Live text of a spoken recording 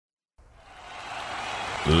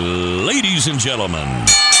Ladies and gentlemen,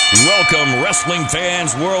 welcome wrestling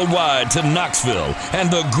fans worldwide to Knoxville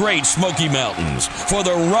and the Great Smoky Mountains for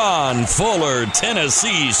the Ron Fuller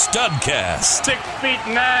Tennessee Studcast. 6 feet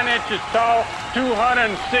 9 inches tall,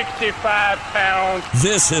 265 pounds.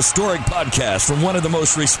 This historic podcast from one of the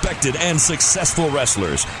most respected and successful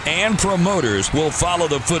wrestlers and promoters will follow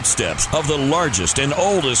the footsteps of the largest and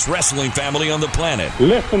oldest wrestling family on the planet.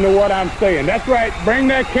 Listen to what I'm saying. That's right. Bring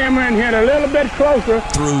that camera in here a little bit closer.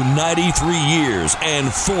 Through 93 years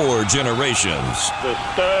and 4 generations. The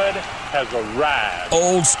stud has arrived.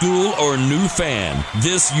 Old school or new fan,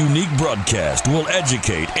 this unique broadcast will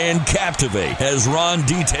educate and captivate as Ron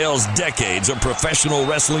details decades of professional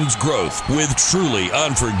wrestling's growth with truly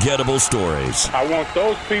unforgettable stories. I want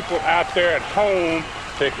those people out there at home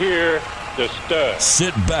to hear the stud.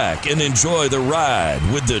 Sit back and enjoy the ride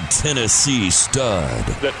with the Tennessee Stud.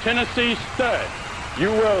 The Tennessee Stud. You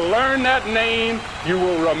will learn that name. You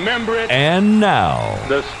will remember it. And now,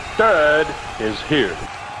 the stud is here.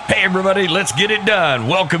 Hey everybody, let's get it done.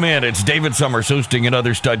 Welcome in. It's David Summers hosting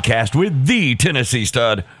another Studcast with the Tennessee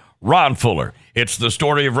Stud, Ron Fuller. It's the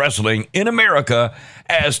story of wrestling in America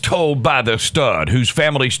as told by the stud, whose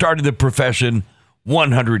family started the profession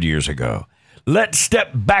 100 years ago. Let's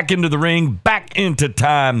step back into the ring, back into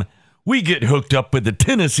time. We get hooked up with the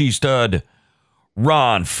Tennessee Stud,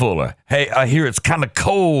 Ron Fuller. Hey, I hear it's kind of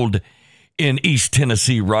cold in East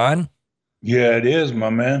Tennessee, Ron. Yeah, it is, my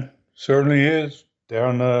man. Certainly is.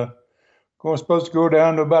 Supposed to go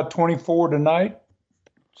down to about 24 tonight.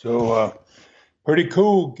 So pretty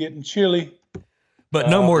cool, getting chilly. But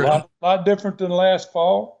no more. A lot different than last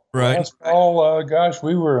fall. Right. Last fall,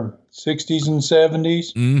 we were 60s and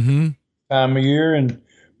 70s time of year,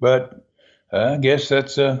 but I guess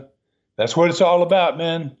that's what it's all about,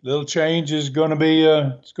 man. Little change is going to be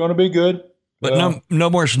it's going to be good. But no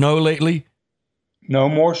more snow lately. No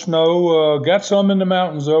more snow. Got some in the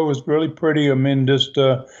mountains, though. It's really pretty. I mean,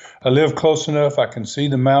 I live close enough. I can see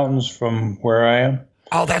the mountains from where I am.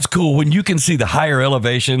 Oh, that's cool. When you can see the higher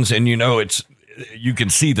elevations and you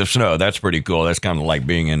can see the snow, that's pretty cool. That's kind of like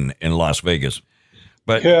being in Las Vegas.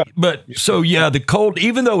 But the cold,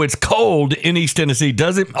 even though it's cold in East Tennessee,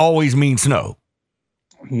 doesn't always mean snow.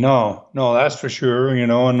 No, that's for sure.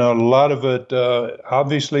 And a lot of it,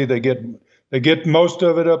 obviously they get most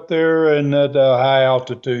of it up there in the high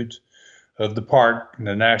altitudes of the park,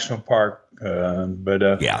 the national park.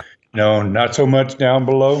 Not so much down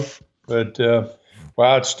below. But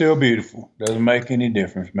it's still beautiful. Doesn't make any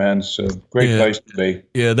difference, man. It's a great place to be.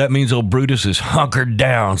 Yeah, that means old Brutus is hunkered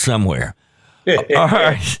down somewhere. All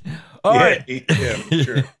right. Yeah,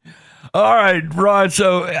 sure. All right, Ron,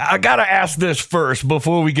 so I got to ask this first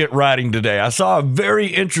before we get riding today. I saw a very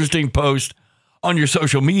interesting post on your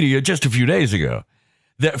social media just a few days ago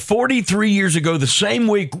that 43 years ago, the same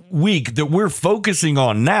week that we're focusing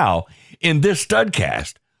on now in this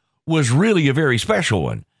Studcast was really a very special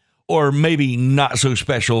one, or maybe not so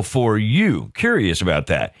special for you. Curious about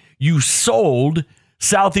that. You sold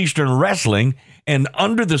Southeastern Wrestling, and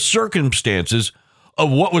under the circumstances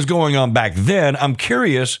of what was going on back then, I'm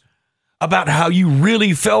curious about how you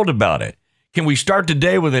really felt about it. Can we start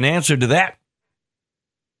today with an answer to that?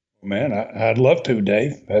 Man, I'd love to,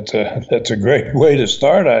 Dave. That's a great way to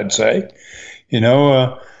start, I'd say.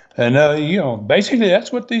 Basically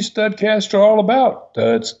that's what these studcasts are all about.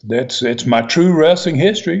 It's my true wrestling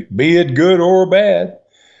history, be it good or bad.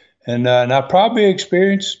 And I probably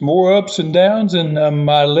experienced more ups and downs in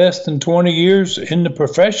my less than 20 years in the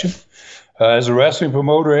profession as a wrestling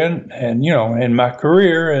promoter and in my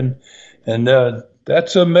career. And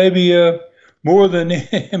that's maybe more than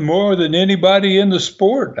anybody in the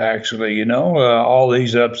sport, actually, all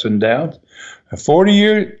these ups and downs.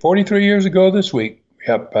 43 years ago this week,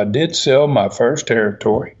 I did sell my first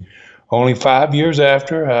territory. Only 5 years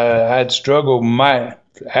after I'd struggled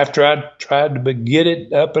after I tried to get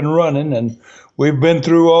it up and running, and we've been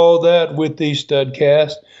through all that with these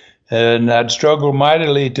studcasts, and I'd struggled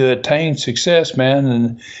mightily to attain success,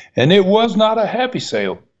 man, and it was not a happy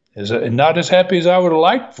sale. Not as happy as I would have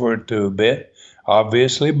liked for it to have been,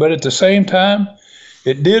 obviously, but at the same time,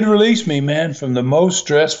 it did release me, man, from the most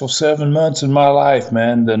stressful 7 months in my life,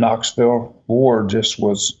 man. The Knoxville war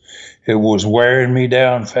it was wearing me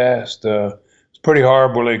down fast. It's a pretty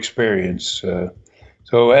horrible experience.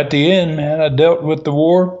 So at the end, man, I dealt with the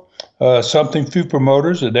war, something few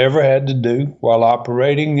promoters had ever had to do while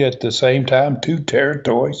operating at the same time 2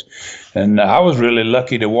 territories. And I was really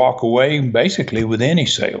lucky to walk away basically with any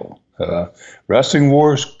sale. Wrestling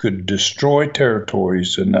wars could destroy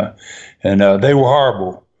territories, and they were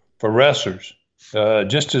horrible for wrestlers.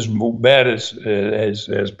 just as bad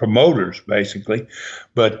as promoters, basically.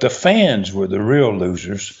 But the fans were the real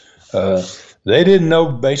losers. They didn't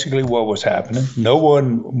know basically what was happening. No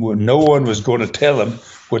one was going to tell them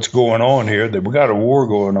what's going on here. That we got a war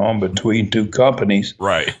going on between two companies,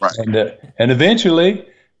 right? And eventually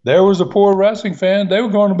there was a poor wrestling fan. They were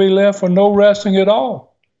going to be left with no wrestling at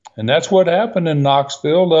all, and that's what happened in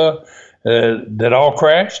Knoxville. That all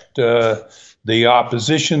crashed. The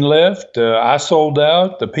opposition left. I sold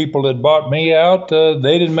out. The people that bought me out,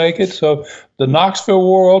 they didn't make it. So the Knoxville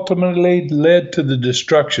War ultimately led to the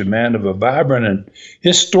destruction, man, of a vibrant and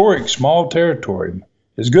historic small territory.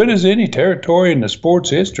 As good as any territory in the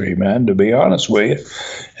sports history, man, to be honest with you.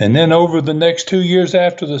 And then over the next 2 years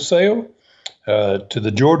after the sale, to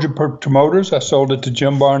the Georgia promoters, I sold it to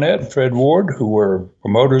Jim Barnett and Fred Ward, who were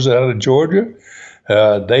promoters out of Georgia.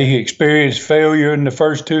 They experienced failure in the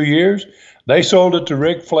first 2 years. They sold it to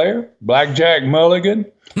Ric Flair, Blackjack Mulligan.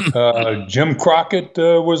 Jim Crockett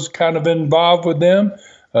was kind of involved with them.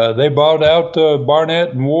 They bought out Barnett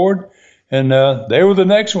and Ward, and they were the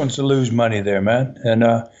next ones to lose money there, man. And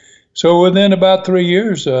so within about 3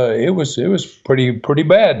 years, it was pretty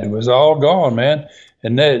bad. It was all gone, man.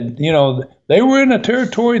 And that, they were in a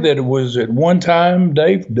territory that was at one time,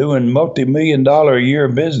 Dave, doing multi-million-dollar a year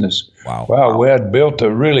business. Wow, we had built a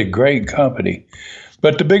really great company.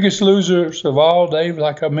 But the biggest losers of all, Dave,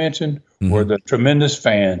 like I mentioned, were the tremendous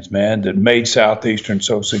fans, man, that made Southeastern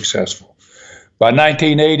so successful. By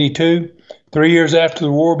 1982, 3 years after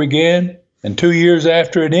the war began and 2 years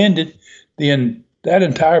after it ended, that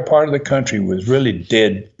entire part of the country was really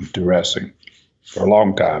dead to wrestling for a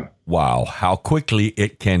long time. Wow, how quickly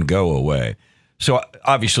it can go away. So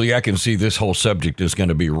obviously I can see this whole subject is going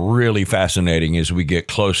to be really fascinating as we get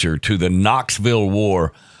closer to the Knoxville War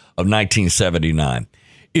of 1979.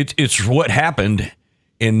 It's what happened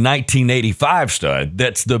in 1985, Stud.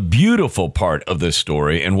 That's the beautiful part of this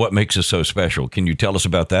story and what makes it so special. Can you tell us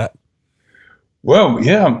about that? Well,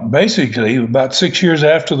 yeah, basically about 6 years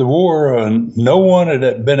after the war, no one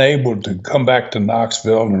had been able to come back to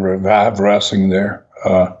Knoxville and revive wrestling there.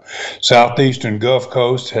 Southeastern Gulf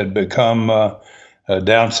Coast had become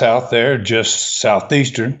down south there, just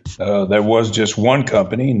Southeastern. There was just one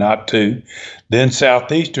company, not two. Then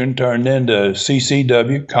Southeastern turned into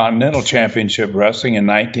CCW, Continental Championship Wrestling, in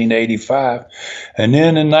 1985. And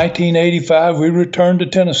then in 1985, we returned to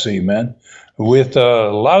Tennessee, man, with a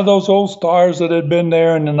lot of those old stars that had been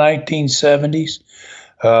there in the 1970s.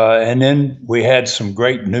 And then we had some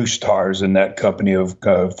great new stars in that company of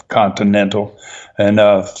Continental. And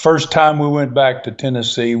first time we went back to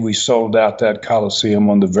Tennessee, we sold out that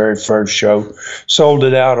Coliseum on the very first show, sold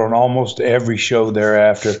it out on almost every show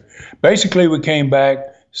thereafter. Basically, we came back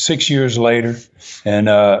 6 years later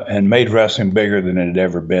and made wrestling bigger than it had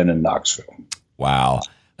ever been in Knoxville. Wow.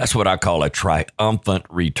 That's what I call a triumphant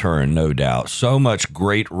return, no doubt. So much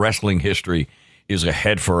great wrestling history is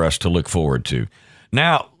ahead for us to look forward to.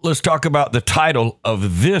 Now, let's talk about the title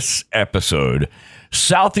of this episode,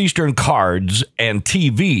 Southeastern Cards and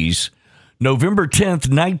TVs, November 10th,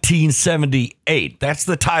 1978. That's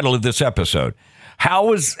the title of this episode.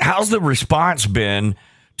 How's the response been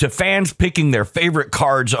to fans picking their favorite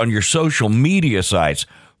cards on your social media sites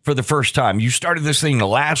for the first time? You started this thing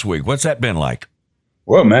last week. What's that been like?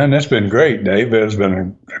 Well, man, that's been great, Dave. It's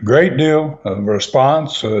been a great deal of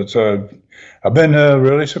response. I've been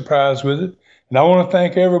really surprised with it. And I want to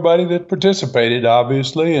thank everybody that participated,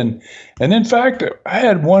 obviously. And in fact, I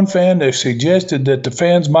had one fan that suggested that the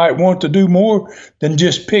fans might want to do more than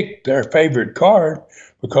just pick their favorite card,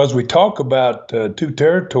 because we talk about two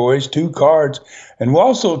territories, two cards, and we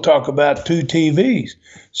also talk about two TVs.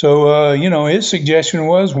 So, his suggestion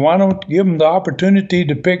was, why don't give them the opportunity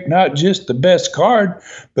to pick not just the best card,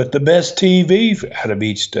 but the best TV out of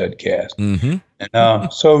each studcast. Mm-hmm.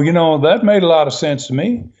 And so, that made a lot of sense to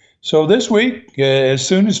me. So this week, as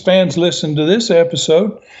soon as fans listen to this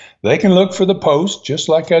episode, they can look for the post, just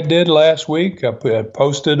like I did last week. I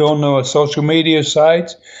posted on the social media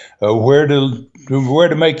sites where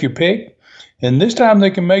to make your pick. And this time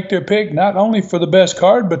they can make their pick not only for the best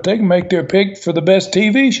card, but they can make their pick for the best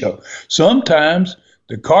TV show. Sometimes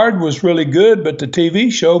the card was really good, but the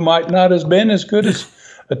TV show might not have been as good as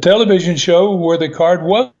a television show where the card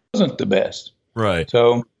wasn't the best. Right.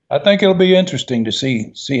 So I think it'll be interesting to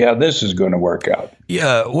see how this is going to work out.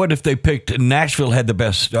 Yeah, what if they picked Knoxville had the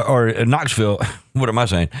best, or Knoxville, what am I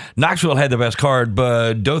saying? Knoxville had the best card,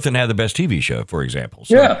 but Dothan had the best TV show, for example.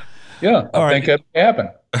 So, yeah, I think that may happen.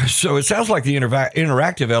 So it sounds like the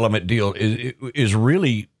interactive element deal is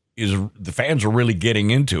the fans are really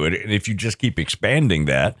getting into it. And if you just keep expanding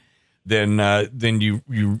that, then you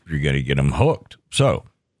got to get them hooked. So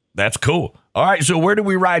that's cool. All right. So where do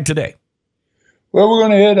we ride today? Well, we're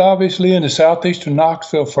going to head obviously into Southeastern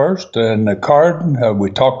Knoxville first, and the card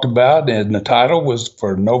we talked about, and the title was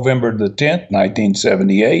for November the 10th,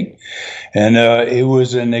 1978, and it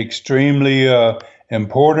was an extremely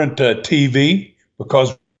important TV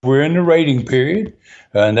because we're in the rating period,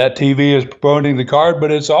 and that TV is promoting the card,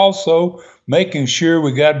 but it's also making sure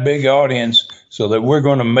we got a big audience so that we're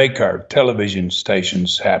going to make our television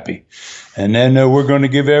stations happy. And then we're going to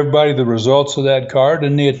give everybody the results of that card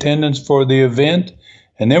and the attendance for the event.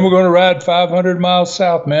 And then we're going to ride 500 miles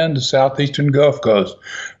south, man, to Southeastern Gulf Coast.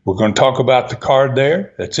 We're going to talk about the card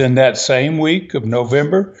there. That's in that same week of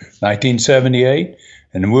November 1978.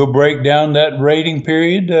 And we'll break down that rating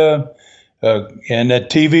period and that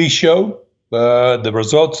TV show. The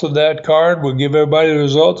results of that card, we'll give everybody the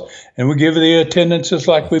results, and we'll give the attendance just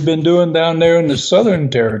like we've been doing down there in the Southern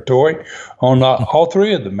Territory on all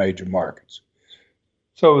three of the major markets.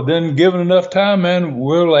 So then, given enough time, man,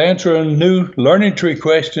 we'll answer a new learning tree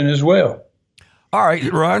question as well. All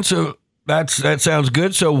right, Ron, so that sounds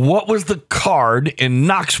good. So what was the card in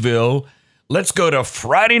Knoxville? Let's go to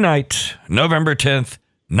Friday night, November 10th,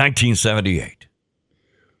 1978.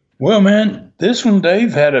 Well, man, this one,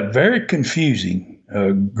 Dave, had a very confusing,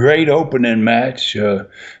 great opening match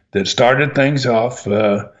that started things off.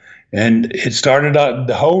 And it started out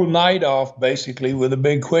the whole night off basically with a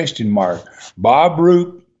big question mark. Bob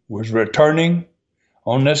Roop was returning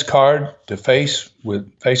on this card to face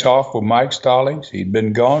off with Mike Stallings. He'd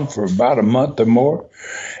been gone for about a month or more.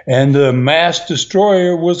 And the Mass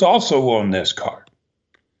Destroyer was also on this card.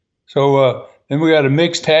 So, then we got a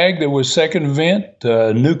mixed tag that was second event.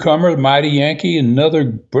 Newcomer, Mighty Yankee, another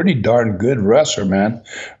pretty darn good wrestler, man.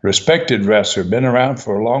 Respected wrestler, been around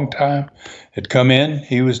for a long time. Had come in.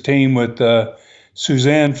 He was teamed with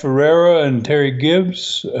Suzanne Ferreira and Terry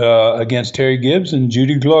Gibbs against Terry Gibbs and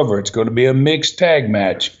Judy Glover. It's going to be a mixed tag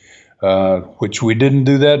match, which we didn't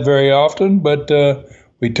do that very often, but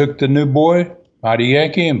we took the new boy, Mighty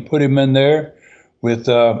Yankee, and put him in there with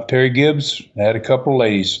Terry Gibbs. Had a couple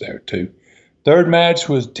ladies there, too. Third match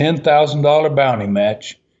was $10,000 bounty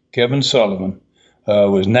match. Kevin Sullivan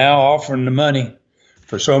was now offering the money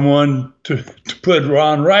for someone to put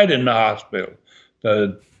Ron Wright in the hospital.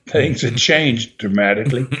 Things had changed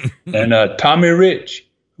dramatically. And Tommy Rich,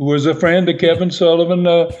 who was a friend of Kevin Sullivan,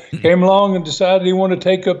 came along and decided he wanted to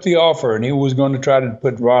take up the offer, and he was going to try to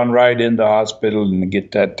put Ron Wright in the hospital and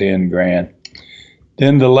get that $10,000.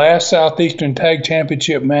 Then the last Southeastern Tag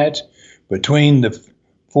Championship match between the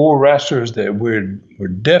four wrestlers that were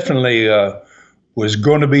definitely was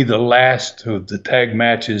going to be the last of the tag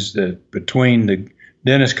matches between the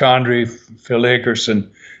Dennis Condrey, Phil Hickerson,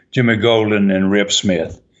 Jimmy Golden, and Rip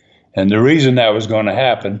Smith. And the reason that was going to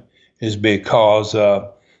happen is because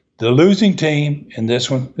the losing team in this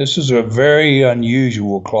one, this is a very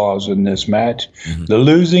unusual clause in this match. Mm-hmm. The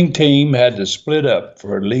losing team had to split up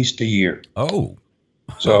for at least a year. Oh.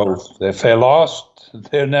 So if they lost,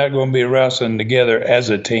 they're not going to be wrestling together as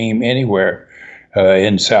a team anywhere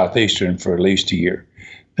in Southeastern for at least a year.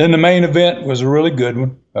 Then the main event was a really good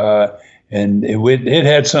one, and it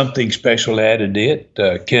had something special added to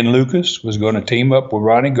it. Ken Lucas was going to team up with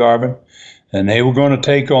Ronnie Garvin, and they were going to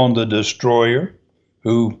take on the Destroyer,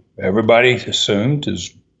 who everybody assumed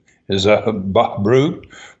is Bob Roop,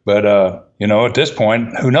 but at this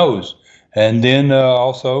point, who knows? And then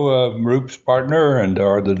also Roop's partner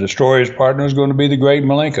or the Destroyer's partner is going to be the great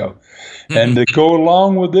Malenko. And to go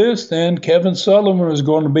along with this, then Kevin Sullivan was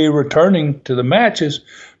going to be returning to the matches,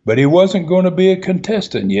 but he wasn't going to be a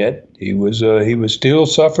contestant yet. He was still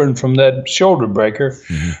suffering from that shoulder breaker,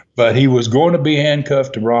 but he was going to be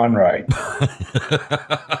handcuffed to Ron Wright.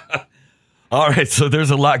 All right, so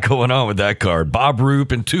there's a lot going on with that card. Bob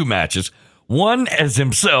Roop in two matches, one as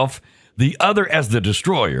himself, the other as the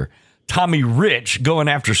Destroyer. Tommy Rich going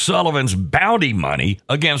after Sullivan's bounty money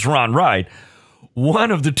against Ron Wright.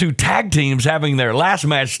 One of the two tag teams having their last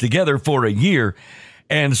match together for a year,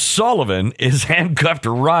 and Sullivan is handcuffed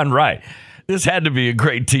to Ron Wright. This had to be a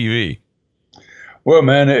great TV. Well,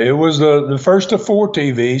 man, it was the first of four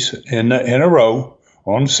TVs in a row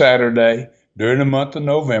on Saturday during the month of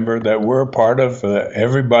November that were a part of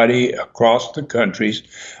everybody across the country's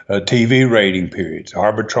TV rating periods.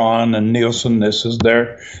 Arbitron and Nielsen, this is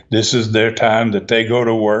their time that they go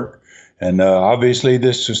to work. And obviously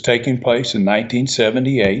this was taking place in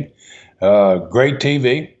 1978. Great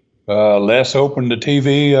TV. Les opened the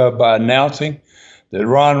TV by announcing that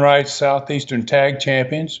Ron Wright's Southeastern Tag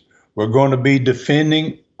Champions were going to be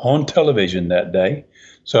defending on television that day.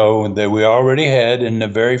 So that we already had in the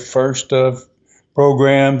very first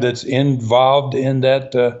program that's involved in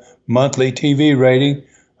that monthly TV rating.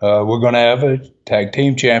 We're going to have a tag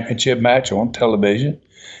team championship match on television.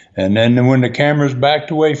 And then when the camera's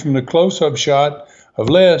backed away from the close-up shot of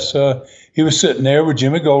Les, he was sitting there with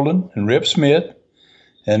Jimmy Golden and Rip Smith.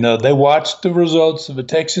 And they watched the results of a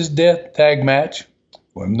Texas Death Tag match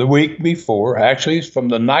from the week before, actually it's from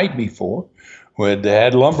the night before, where they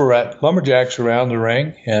had lumberjacks around the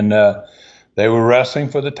ring, and they were wrestling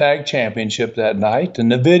for the tag championship that night.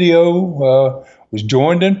 And the video was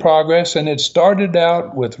joined in progress, and it started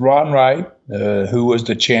out with Ron Wright, who was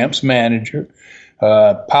the champ's manager,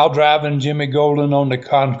 pile driving Jimmy Golden on the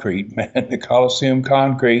concrete, man, the Coliseum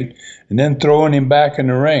concrete, and then throwing him back in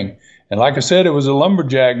the ring. And like I said, it was a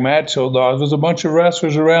lumberjack match, so there was a bunch of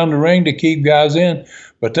wrestlers around the ring to keep guys in.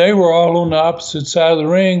 But they were all on the opposite side of the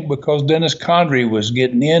ring because Dennis Condrey was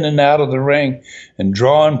getting in and out of the ring and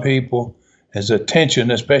drawing people, his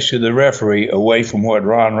attention, especially the referee, away from what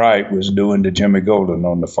Ron Wright was doing to Jimmy Golden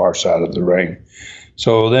on the far side of the ring.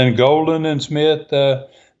 So then Golden and Smith, they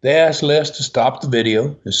asked Les to stop the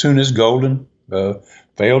video as soon as Golden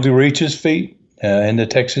failed to reach his feet in the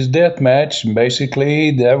Texas Death match. And basically,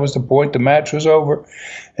 that was the point. The match was over.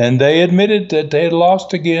 And they admitted that they had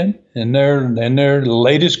lost again in their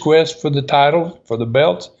latest quest for the title, for the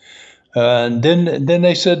belts. And then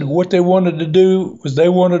they said what they wanted to do was they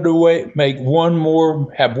wanted to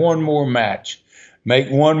have one more match, make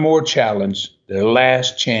one more challenge, their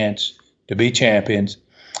last chance to be champions.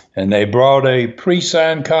 And they brought a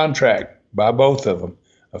pre-signed contract by both of them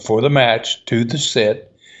for the match to the set.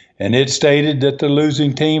 And it stated that the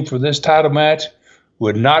losing team for this title match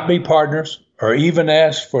would not be partners or even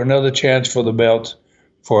ask for another chance for the belts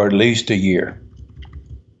for at least a year.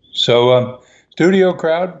 So studio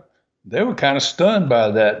crowd, they were kind of stunned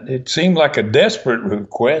by that. It seemed like a desperate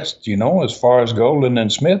request, as far as Golden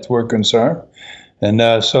and Smith were concerned.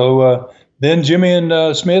 And so then Jimmy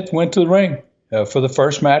and Smith went to the ring for the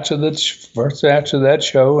first match of that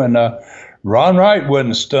show. And Ron Wright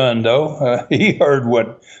wasn't stunned, though. He heard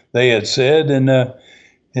what they had said,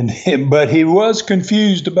 but he was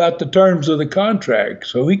confused about the terms of the contract.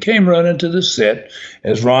 So he came running to the set,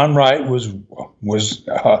 as Ron Wright was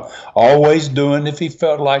always doing if he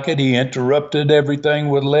felt like it. He interrupted everything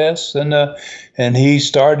with Les, and he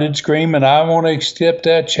started screaming, "I want to accept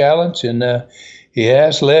that challenge." And he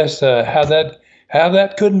asked Les how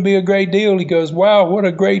that couldn't be a great deal. He goes, "Wow, what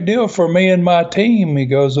a great deal for me and my team." He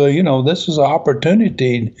goes, this is an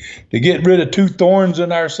opportunity to get rid of two thorns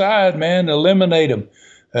in our side, man, eliminate them.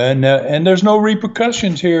 And there's no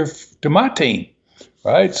repercussions here to my team,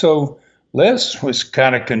 right? So Les was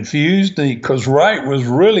kind of confused because Wright was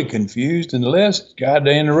really confused, and Les got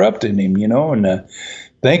to interrupting him, and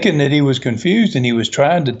thinking that he was confused, and he was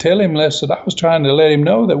trying to tell him, Les said, I was trying to let him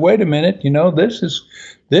know that, wait a minute,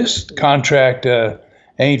 this contract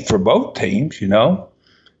ain't for both teams,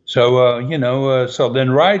 So, so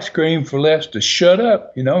then Wright screamed for Les to shut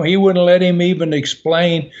up. He wouldn't let him even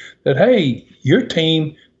explain that, hey, your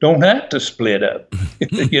team don't have to split up,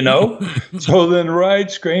 So then Wright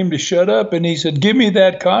screamed to shut up, and he said, give me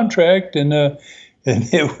that contract. And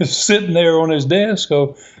it was sitting there on his desk.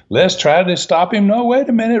 So Les tried to stop him. No, wait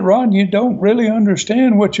a minute, Ron, you don't really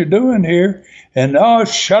understand what you're doing here. And, oh,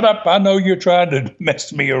 shut up. I know you're trying to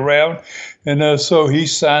mess me around. And so he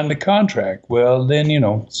signed the contract. Well, then,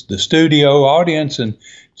 the studio audience and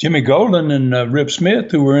Jimmy Golden and Rip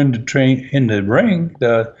Smith, who were in the ring,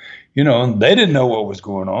 they didn't know what was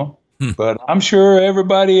going on. But I'm sure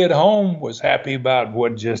everybody at home was happy about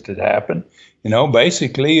what just had happened.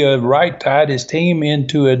 Basically, Wright tied his team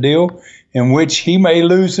into a deal in which he may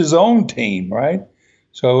lose his own team, right?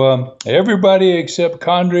 So everybody except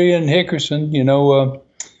Condrey and Hickerson,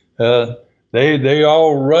 they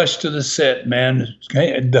all rushed to the set, man.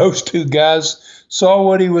 Those two guys saw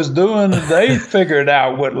what he was doing, and they figured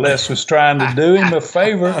out what Les was trying to do him a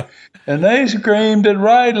favor, and they screamed at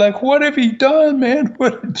Wright, like, what have you done, man?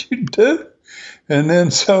 What did you do? And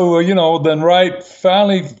then so, then Wright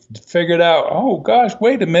finally figured out, oh, gosh,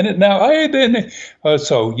 wait a minute now. Hey, then,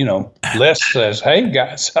 so, Les says, hey,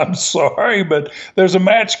 guys, I'm sorry, but there's a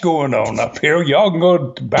match going on up here. Y'all can go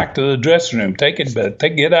back to the dressing room.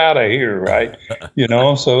 Get out of here, right?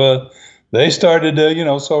 So they started,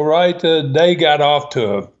 so Wright, they got off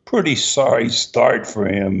to a pretty sorry start for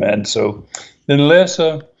him. And so then Les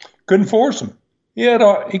couldn't force him.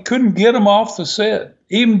 He couldn't get him off the set,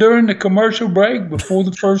 even during the commercial break before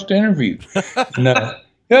the first interview.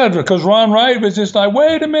 Yeah, because Ron Wright was just like,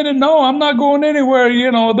 wait a minute, no, I'm not going anywhere.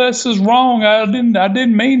 This is wrong. I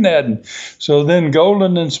didn't mean that. And so then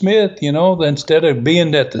Golden and Smith, instead of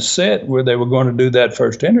being at the set where they were going to do that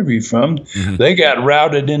first interview from, they got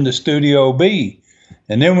routed into Studio B.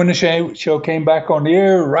 And then when the show came back on the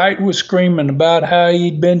air, Wright was screaming about how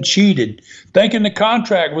he'd been cheated, thinking the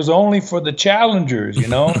contract was only for the challengers,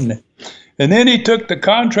 and then he took the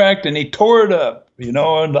contract and he tore it up. And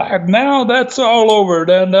now that's all over.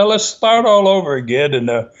 Now let's start all over again. And,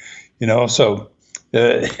 so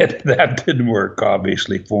that didn't work,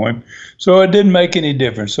 obviously, for him. So it didn't make any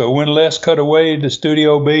difference. So when Les cut away to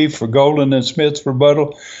Studio B for Golden and Smith's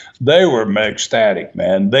rebuttal, they were ecstatic,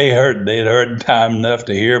 man. They'd heard time enough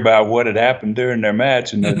to hear about what had happened during their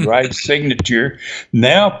match, and the Wright's signature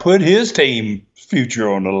now put his team future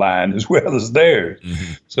on the line as well as theirs.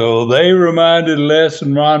 So they reminded Les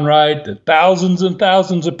and Ron Wright that thousands and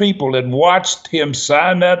thousands of people had watched him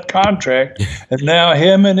sign that contract, and now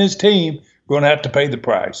him and his team going to have to pay the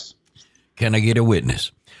price. Can I get a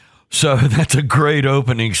witness? So that's a great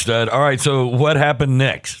opening, Stud. All right, so what happened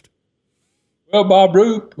next? Well, Bob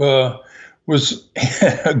Roop was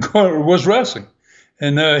wrestling,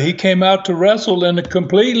 and he came out to wrestle in a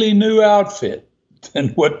completely new outfit than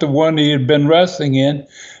what the one he had been wrestling in.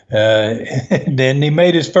 Then he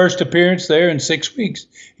made his first appearance there in 6 weeks.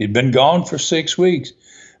 He'd been gone for 6 weeks.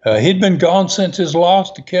 He'd been gone since his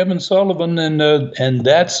loss to Kevin Sullivan, and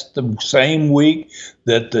that's the same week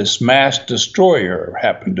that the Mass Destroyer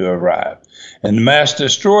happened to arrive. And the Mass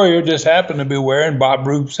Destroyer just happened to be wearing Bob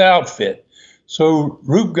Roop's outfit. So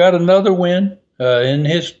Roop got another win in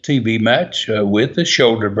his TV match with the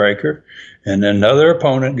shoulder breaker, and another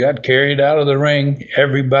opponent got carried out of the ring.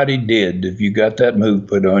 Everybody did if you got that move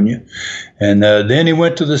put on you. And then he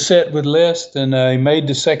went to the set with Les, and he made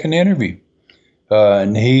the second interview.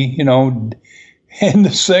 And he, in the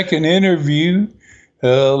second interview,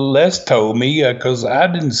 Les told me, because I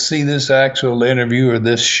didn't see this actual interview or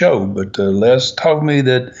this show, but Les told me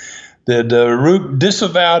that Roop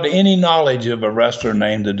disavowed any knowledge of a wrestler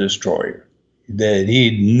named the Destroyer, that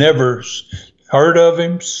he'd never heard of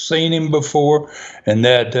him, seen him before, and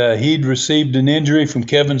that he'd received an injury from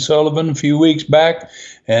Kevin Sullivan a few weeks back,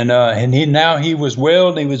 and he was well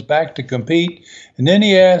and he was back to compete. And then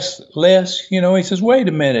he asked Les, he says, wait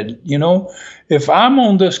a minute, if I'm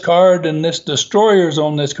on this card and this Destroyer's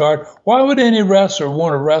on this card, why would any wrestler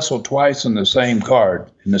want to wrestle twice on the same card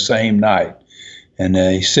in the same night? And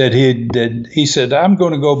he said, I'm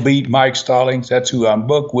going to go beat Mike Stallings. That's who I'm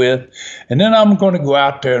booked with. And then I'm going to go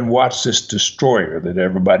out there and watch this Destroyer that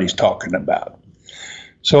everybody's talking about.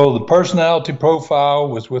 So the personality profile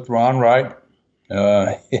was with Ron Wright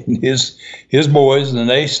and his boys, and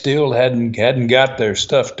they still hadn't got their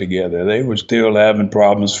stuff together. They were still having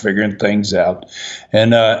problems figuring things out.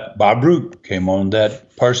 And Bob Roop came on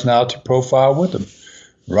that personality profile with them.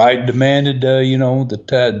 Wright demanded,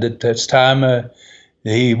 that's time.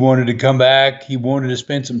 He wanted to come back. He wanted to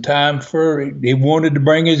spend some time he wanted to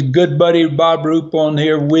bring his good buddy Bob Roop on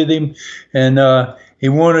here with him. And he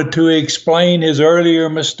wanted to explain his earlier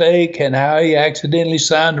mistake and how he accidentally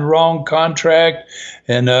signed the wrong contract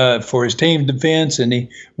and for his team defense. And he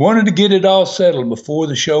wanted to get it all settled before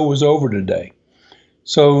the show was over today.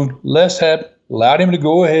 So Les allowed him to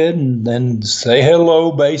go ahead and then say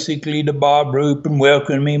hello basically to Bob Roop and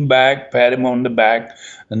welcome him back, pat him on the back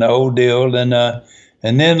and the whole deal.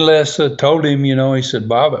 And then Les told him, he said,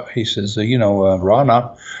 Bob, he says, Ron,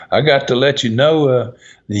 I got to let you know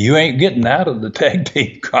you ain't getting out of the tag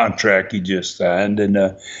team contract you just signed. And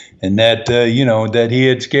that, that he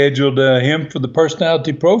had scheduled him for the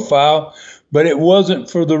personality profile, but it wasn't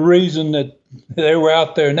for the reason that they were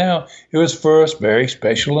out there now. It was for a very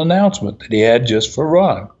special announcement that he had just for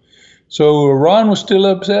Ron. So Ron was still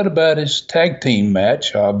upset about his tag team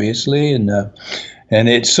match, obviously, and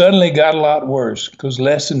it suddenly got a lot worse because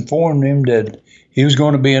Les informed him that he was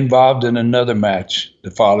going to be involved in another match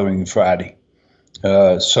the following Friday.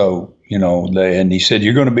 And he said,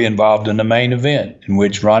 you're going to be involved in the main event in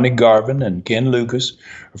which Ronnie Garvin and Ken Lucas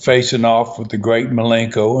are facing off with the great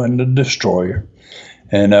Malenko and the Destroyer.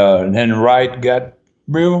 And then Wright got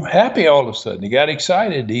real happy all of a sudden. He got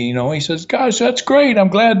excited. He says, gosh, that's great. I'm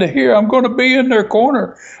glad to hear I'm going to be in their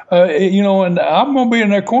corner, and I'm going to be in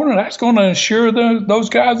their corner. That's going to ensure those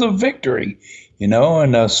guys a victory,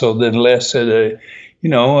 And so then Les said,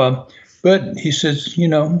 but he says,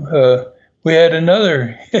 we had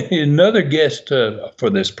another guest for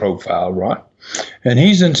this profile, Ron, and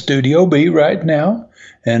he's in Studio B right now,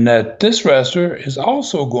 and that this wrestler is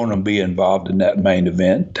also going to be involved in that main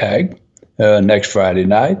event tag. next Friday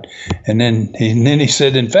night. And then he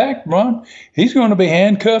said, in fact, Ron, he's going to be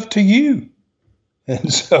handcuffed to you.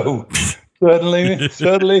 And so suddenly,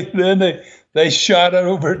 then they shot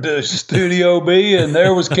over to Studio B, and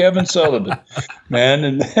there was Kevin Sullivan, man.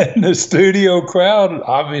 And the studio crowd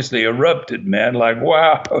obviously erupted, man, like,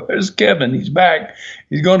 wow, there's Kevin. He's back.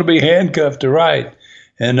 He's going to be handcuffed to Wright.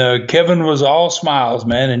 And Kevin was all smiles,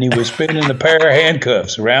 man, and he was spinning a pair of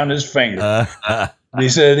handcuffs around his finger. He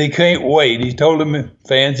said he can't wait. He told them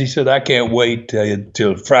fans, he said, I can't wait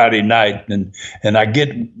till Friday night, and I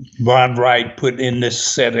get Ron Wright put in this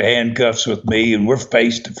set of handcuffs with me, and we're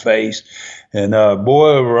face to face. And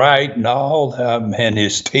boy, Wright and all, and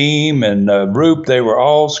his team and Roop, they were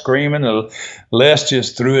all screaming. Les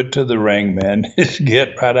just threw it to the ring, man. Just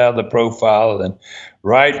get right out of the profile. And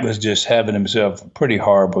Wright was just having himself a pretty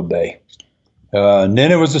horrible day. And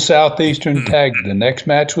then it was the Southeastern tag. The next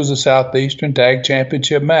match was the Southeastern Tag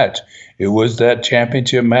Championship match. It was that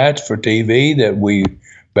championship match for TV that we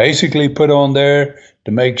basically put on there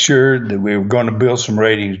to make sure that we were going to build some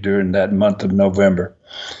ratings during that month of November.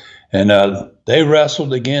 And they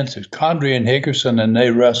wrestled against Condrey and Hickerson, and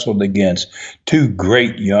they wrestled against two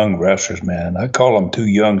great young wrestlers, man. I call them two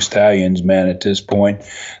young stallions, man, at this point.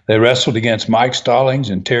 They wrestled against Mike Stallings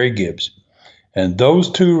and Terry Gibbs. And those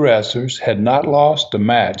two wrestlers had not lost a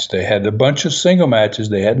match. They had a bunch of single matches.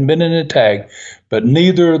 They hadn't been in a tag, but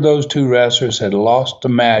neither of those two wrestlers had lost a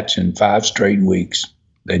match in 5 straight weeks.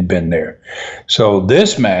 They'd been there. So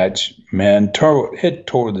this match, man, it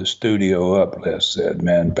tore the studio up, Les said,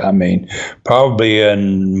 man. I mean, probably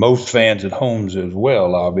and most fans at homes as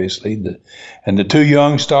well, obviously. And the two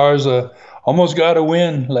young stars almost got a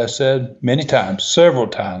win, Les said, many times, several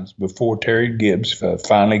times before Terry Gibbs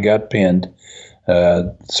finally got pinned.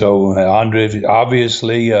 So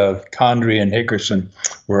obviously, Condrey and Hickerson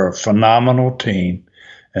were a phenomenal team,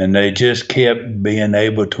 and they just kept being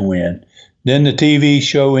able to win. Then the TV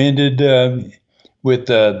show ended with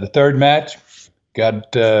the third match. Got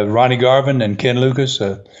Ronnie Garvin and Ken Lucas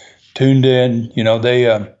tuned in. You know,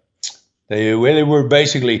 they were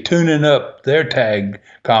basically tuning up their tag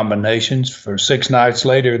combinations for 6 nights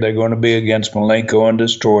later. They're going to be against Malenko and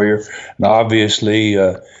Destroyer, and obviously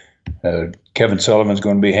Kevin Sullivan's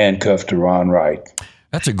going to be handcuffed to Ron Wright.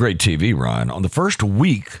 That's a great TV, Ron. On the first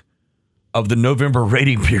week of the November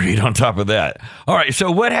rating period on top of that. All right, so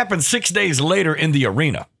what happened 6 days later in the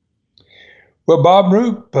arena? Well, Bob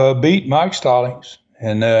Roop beat Mike Stallings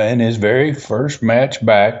in his very first match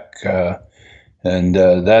back, and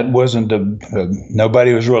that wasn't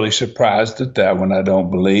nobody was really surprised at that one, I don't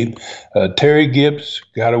believe. Terry Gibbs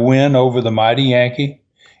got a win over the Mighty Yankee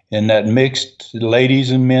in that mixed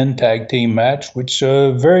ladies and men tag team match, which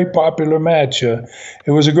a very popular match. It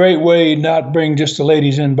was a great way not bring just the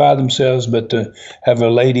ladies in by themselves, but to have a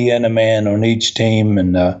lady and a man on each team.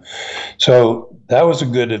 And so that was a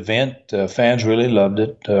good event. Fans really loved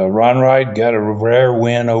it. Ron Wright got a rare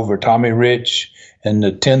win over Tommy Rich in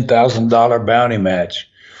the $10,000 bounty match.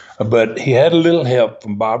 But he had a little help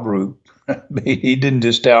from Bob Roop. He didn't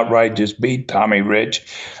just outright just beat Tommy Rich.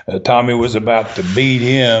 Tommy was about to beat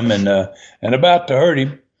him and about to hurt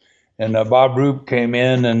him. And Bob Roop came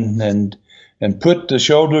in and put the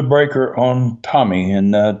shoulder breaker on Tommy.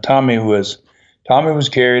 And Tommy was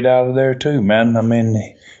carried out of there too, man. I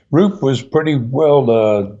mean, Roop was pretty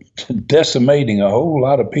well decimating a whole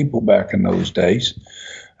lot of people back in those days.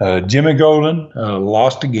 Jimmy Golden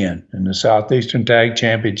lost again in the Southeastern Tag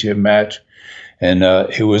Championship match. And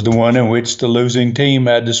it was the one in which the losing team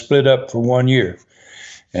had to split up for 1 year.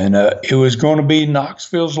 And it was going to be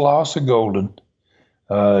Knoxville's loss of Golden.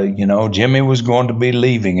 Jimmy was going to be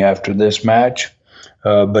leaving after this match.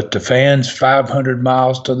 But the fans 500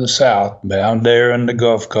 miles to the south, down there in the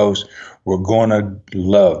Gulf Coast, were going to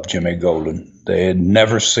love Jimmy Golden. They had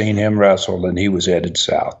never seen him wrestle, and he was headed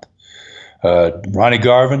south. Ronnie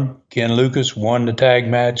Garvin, Ken Lucas won the tag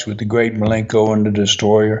match with the great Malenko and the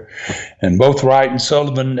Destroyer. And both Wright and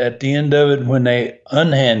Sullivan, at the end of it, when they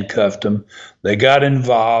unhandcuffed them, they got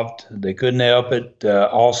involved. They couldn't help it.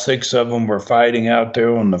 All 6 of them were fighting out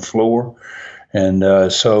there on the floor.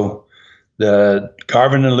 And so the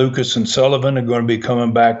Garvin and Lucas and Sullivan are going to be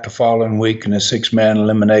coming back the following week in a 6-man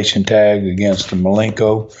elimination tag against the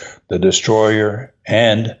Malenko, the Destroyer,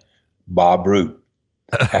 and Bob Roop.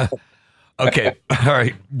 Okay. All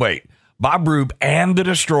right. Wait. Bob Roop and the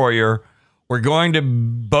Destroyer were going to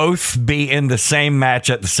both be in the same match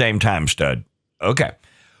at the same time, Stud. Okay.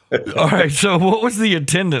 All right. So what was the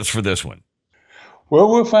attendance for this one? Well,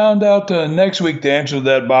 we'll find out next week to answer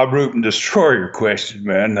that Bob Root and Destroyer question,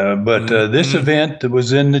 man. But this event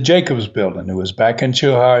was in the Jacobs Building. It was back in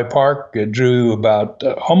Chilhowie Park. It drew about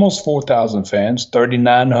almost 4,000 fans,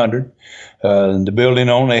 3,900. The building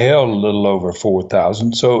only held a little over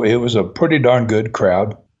 4,000, so it was a pretty darn good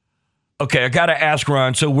crowd. Okay, I got to ask,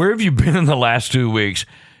 Ron, so where have you been in the last 2 weeks?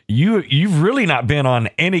 You've really not been on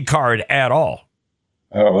any card at all.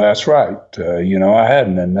 Oh, that's right. I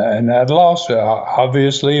hadn't, and I'd lost.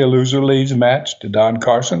 Obviously, a loser leaves match to Don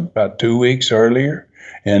Carson about 2 weeks earlier,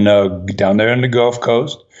 and down there in the Gulf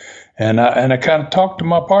Coast. And I kind of talked to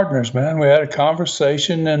my partners, man. We had a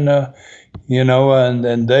conversation, and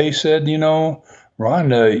and they said,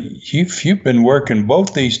 Ron, you've been working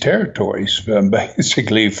both these territories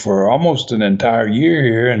basically for almost an entire year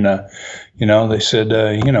here, and they said,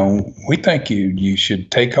 we think you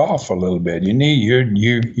should take off a little bit.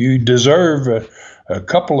 You deserve a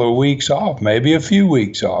couple of weeks off, maybe a few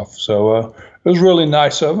weeks off. So it was really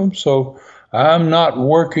nice of them. So I'm not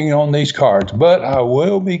working on these cards, but I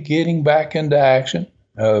will be getting back into action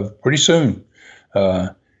pretty soon.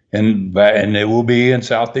 And it will be in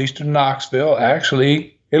Southeastern Knoxville.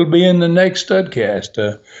 Actually, it'll be in the next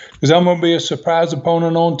Studcast because I'm going to be a surprise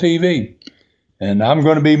opponent on TV. And I'm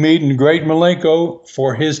going to be meeting Great Malenko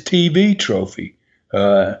for his TV trophy.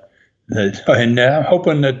 And I'm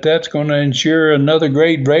hoping that's going to ensure another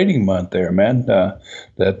great rating month there, man. I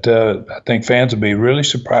think fans will be really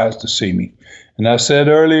surprised to see me. And I said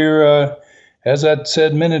earlier, as I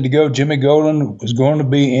said a minute ago, Jimmy Golan was going to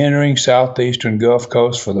be entering Southeastern Gulf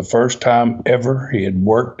Coast for the first time ever. He had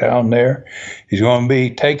worked down there. He's going to be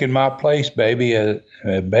taking my place, baby,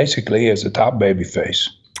 basically as a top baby face.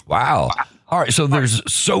 Wow. All right, so there's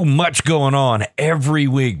so much going on every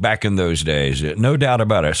week back in those days, no doubt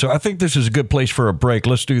about it. So I think this is a good place for a break.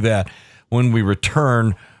 Let's do that. When we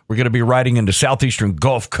return, we're going to be riding into Southeastern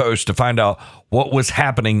Gulf Coast to find out what was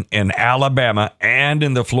happening in Alabama and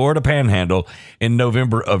in the Florida Panhandle in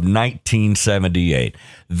November of 1978.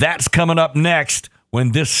 That's coming up next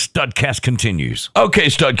when this Studcast continues. Okay,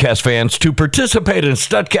 Studcast fans, to participate in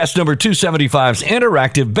Studcast number 275's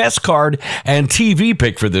interactive best card and TV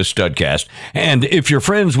pick for this Studcast, and if you're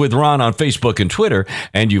friends with Ron on Facebook and Twitter,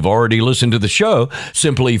 and you've already listened to the show,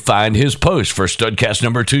 simply find his post for Studcast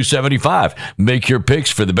number 275. Make your picks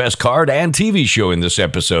for the best card and TV show in this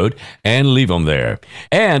episode, and leave them there.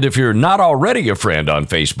 And if you're not already a friend on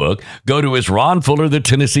Facebook, go to his Ron Fuller the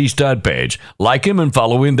Tennessee Stud page, like him and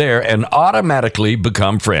follow him there, and automatically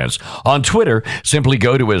become friends. On Twitter, simply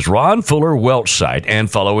go to his Ron Fuller Welch site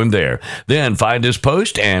and follow him there. Then find his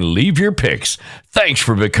post and leave your picks. Thanks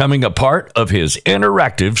for becoming a part of his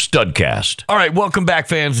interactive Studcast. All right, welcome back,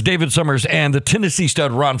 fans. David Summers and the Tennessee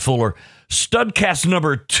Stud Ron Fuller, Studcast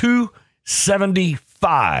number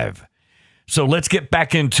 275. So let's get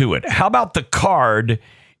back into it. How about the card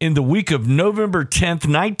in the week of November 10th,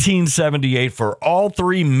 1978 for all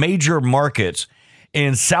three major markets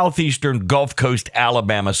in Southeastern Gulf Coast,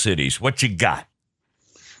 Alabama cities? What you got?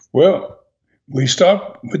 Well, we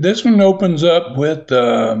start with this one. Opens up with,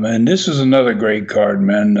 and this is another great card,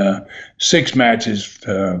 man. 6 matches.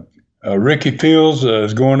 Ricky Fields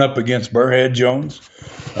is going up against Burrhead Jones.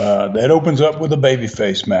 That opens up with a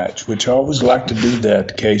babyface match, which I always like to do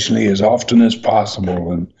that occasionally, as often as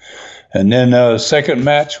possible. And then second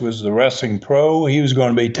match was the Wrestling Pro. He was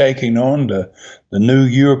going to be taking on the new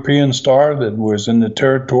European star that was in the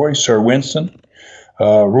territory, Sir Winston.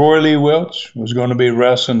 Roy Lee Welch was going to be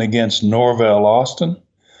wrestling against Norvell Austin.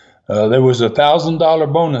 There was a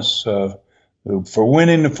 $1,000 bonus for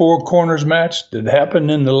winning the Four Corners match that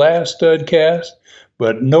happened in the last Studcast,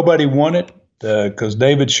 but nobody won it because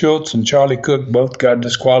David Schultz and Charlie Cook both got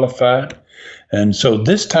disqualified. And so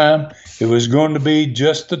this time it was going to be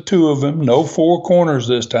just the two of them. No Four Corners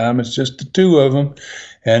this time. It's just the two of them.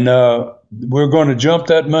 And we're going to jump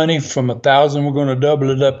that money from $1,000. We're going to double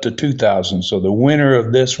it up to $2,000. So the winner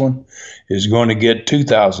of this one is going to get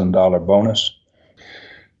 $2,000 bonus.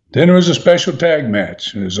 Then there was a special tag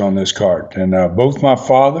match that was on this card. And both my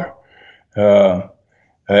father,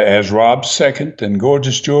 as Rob's second, and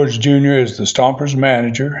Gorgeous George Jr. as the Stompers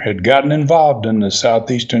manager, had gotten involved in the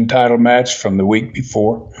Southeastern title match from the week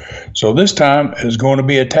before. So this time is going to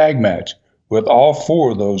be a tag match with all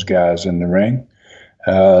 4 of those guys in the ring.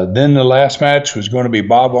 Then the last match was going to be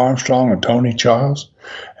Bob Armstrong and Tony Charles,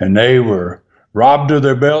 and they were robbed of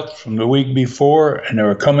their belts from the week before, and they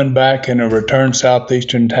were coming back in a return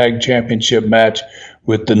Southeastern Tag Championship match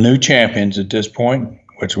with the new champions at this point,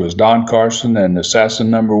 which was Don Carson and Assassin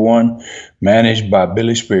Number 1, managed by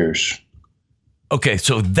Billy Spears. Okay,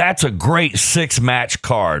 so that's a great 6-match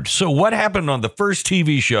card. So what happened on the first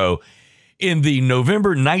TV show in the November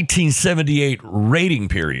 1978 rating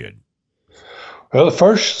period? Well, the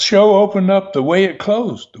first show opened up the way it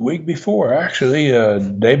closed the week before. Actually,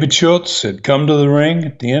 David Schultz had come to the ring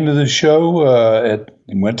at the end of the show.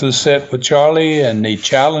 He went to the set with Charlie, and he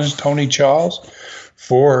challenged Tony Charles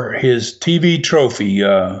for his TV trophy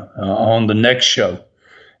on the next show.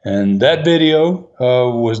 And that video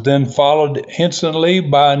was then followed instantly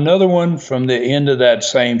by another one from the end of that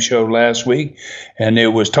same show last week. And it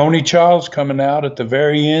was Tony Charles coming out at the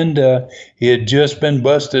very end. He had just been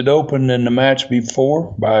busted open in the match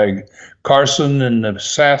before by Carson and the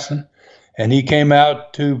Assassin. And he came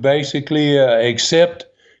out to basically accept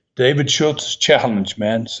David Schultz's challenge,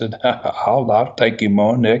 man. Said, I'll take him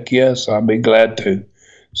on. Heck yes, I'll be glad to.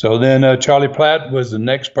 So then Charlie Platt was the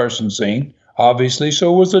next person seen. Obviously,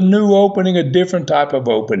 so it was a new opening, a different type of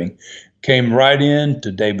opening. Came right in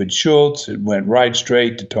to David Schultz. It went right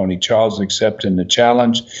straight to Tony Charles accepting the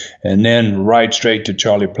challenge, and then right straight to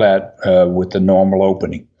Charlie Platt with the normal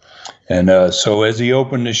opening. And so as he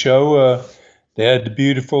opened the show, they had the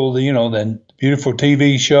beautiful, the beautiful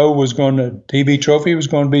TV trophy was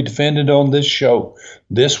going to be defended on this show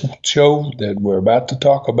that we're about to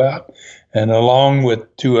talk about. And along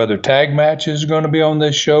with two other tag matches going to be on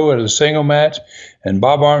this show at a single match. And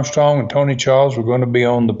Bob Armstrong and Tony Charles were going to be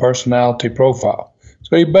on the personality profile.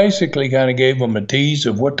 So he basically kind of gave them a tease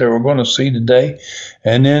of what they were going to see today.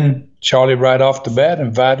 And then Charlie, right off the bat,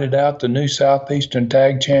 invited out the new Southeastern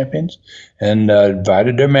tag champions and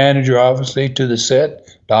invited their manager, obviously, to the set.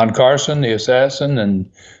 Don Carson, the Assassin, and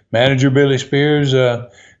manager Billy Spears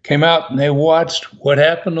came out, and they watched what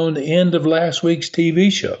happened on the end of last week's TV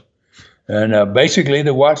show. And basically,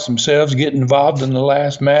 they watched themselves get involved in the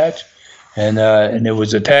last match. And it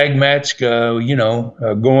was a tag match, going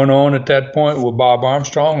on at that point with Bob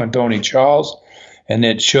Armstrong and Tony Charles. And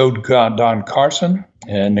it showed Don Carson,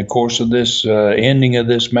 in the course of this ending of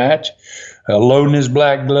this match, loading his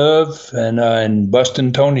black glove and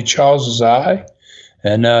busting Tony Charles's eye.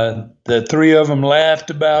 And the three of them laughed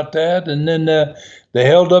about that. And then they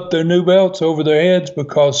held up their new belts over their heads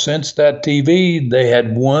because since that TV, they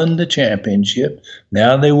had won the championship.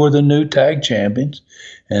 Now they were the new tag champions.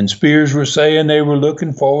 And Spears were saying they were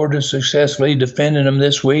looking forward to successfully defending them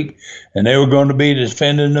this week. And they were going to be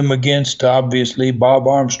defending them against, obviously, Bob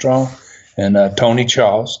Armstrong and Tony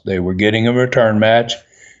Charles. They were getting a return match.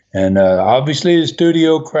 And obviously the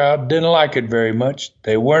studio crowd didn't like it very much.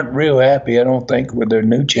 They weren't real happy, I don't think, with their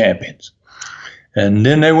new champions. And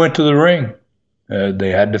then they went to the ring. They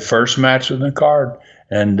had the first match on the card,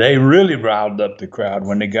 and they really riled up the crowd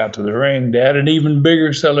when they got to the ring. They had an even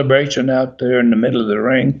bigger celebration out there in the middle of the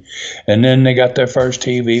ring. And then they got their first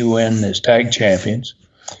TV win as tag champions.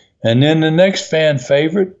 And then the next fan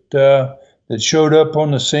favorite that showed up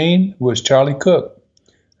on the scene was Charlie Cook.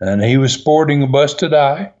 And he was sporting a busted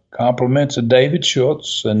eye, compliments of David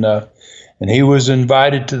Schultz. And he was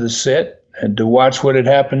invited to the set and to watch what had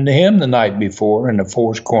happened to him the night before in the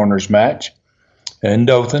Four Corners match in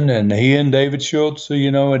Dothan. And he and David Schultz,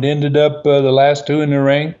 it ended up the last two in the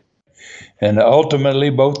ring. And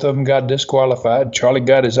ultimately, both of them got disqualified. Charlie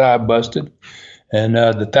got his eye busted. And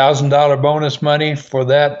the $1,000 bonus money for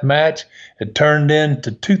that match had turned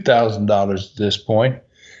into $2,000 at this point.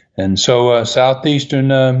 And so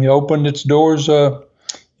Southeastern opened its doors.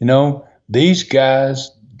 These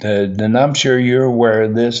guys, and I'm sure you're aware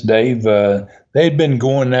of this, Dave, they'd been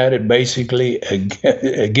going at it basically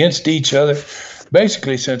against each other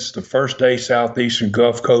basically since the first day Southeastern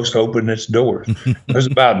Gulf Coast opened its doors. It was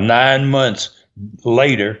about 9 months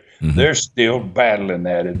later. Mm-hmm. They're still battling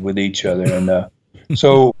at it with each other. And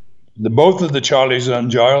so both of the Charlies,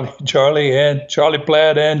 Charlie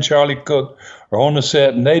Platt and Charlie Cook, are on the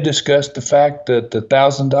set, and they discussed the fact that the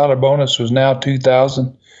 $1,000 bonus was now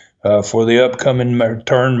 $2,000 for the upcoming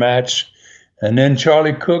return match. And then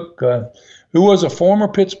Charlie Cook, who was a former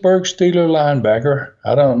Pittsburgh Steelers linebacker,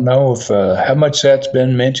 I don't know if how much that's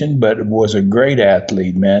been mentioned, but was a great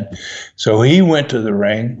athlete, man. So he went to the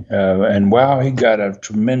ring, and wow, he got a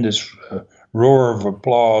tremendous roar of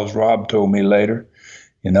applause, Rob told me later,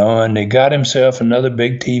 and he got himself another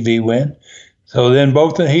big TV win. So then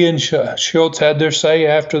both he and Schultz had their say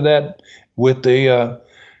after that with the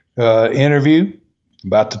interview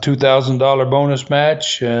about the $2,000 bonus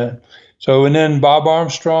match. And then Bob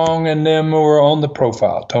Armstrong and them were on the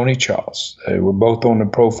profile, Tony Charles. They were both on the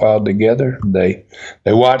profile together. They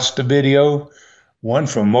watched the video, one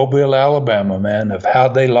from Mobile, Alabama, man, of how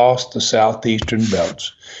they lost the Southeastern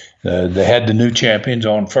belts. They had the new champions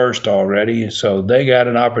on first already, so they got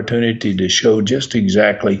an opportunity to show just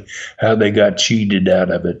exactly how they got cheated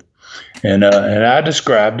out of it. And I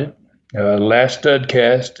described it. last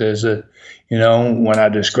studcast as when I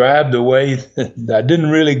described the way I didn't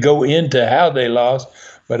really go into how they lost,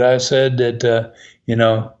 but I said that,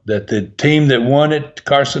 that the team that won it,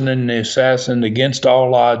 Carson and the Assassin, against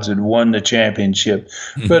all odds had won the championship.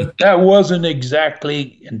 But that wasn't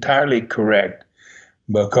exactly entirely correct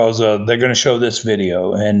because they're going to show this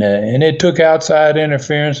video. And it took outside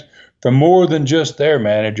interference from more than just their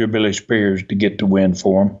manager, Billy Spears, to get the win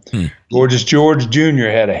for them. Gorgeous George Jr.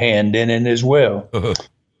 had a hand in it as well.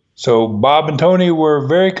 So Bob and Tony were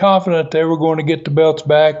very confident they were going to get the belts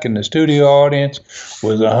back, and the studio audience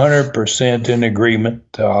was 100% in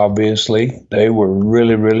agreement, obviously. They were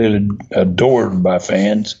really, really adored by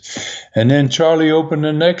fans. And then Charlie opened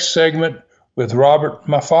the next segment with Robert,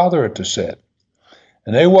 my father, at the set.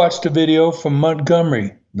 And they watched a video from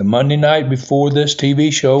Montgomery the Monday night before this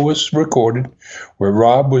TV show was recorded, where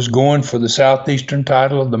Rob was going for the Southeastern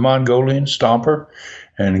title of the Mongolian Stomper.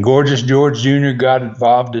 And Gorgeous George Jr. got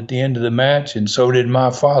involved at the end of the match, and so did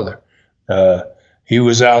my father. He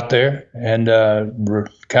was out there and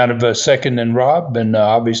kind of a second in Rob, and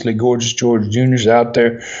obviously Gorgeous George Jr. is out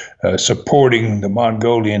there supporting the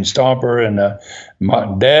Mongolian Stomper. And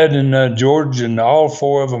my dad and George and all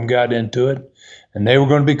four of them got into it, and they were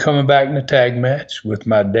going to be coming back in a tag match with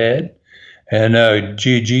my dad and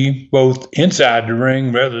Gigi, both inside the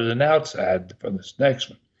ring rather than outside for this next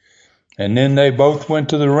one. And then they both went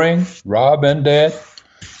to the ring, Rob and Dad,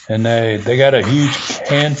 and they got a huge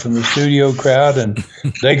hand from the studio crowd, and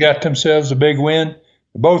they got themselves a big win.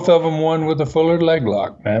 Both of them won with a Fuller leg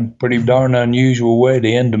lock, man. Pretty darn unusual way to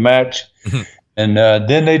end the match. And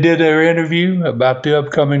then they did their interview about the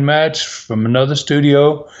upcoming match from another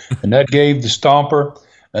studio, and that gave the Stomper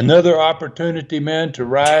another opportunity, man, to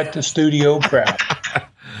ride the studio crowd.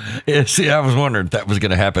 Yeah, see, I was wondering if that was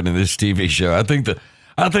going to happen in this TV show. I think the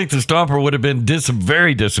Stomper would have been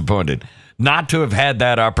very disappointed not to have had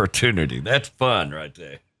that opportunity. That's fun right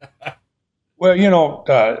there. Well,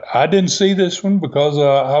 I didn't see this one because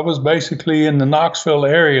I was basically in the Knoxville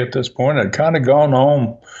area at this point. I'd kind of gone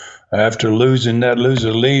home after losing that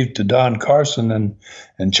loser leave to Don Carson.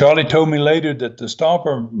 And Charlie told me later that the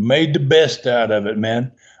Stomper made the best out of it,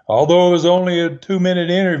 man. Although it was only a 2-minute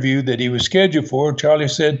interview that he was scheduled for, Charlie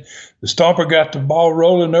said the Stomper got the ball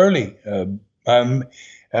rolling early. By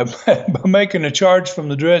making a charge from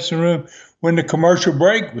the dressing room when the commercial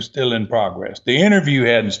break was still in progress. The interview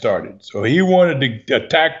hadn't started, so he wanted to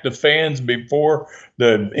attack the fans before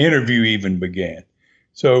the interview even began.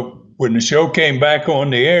 So when the show came back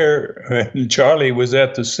on the air and Charlie was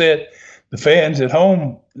at the set, the fans at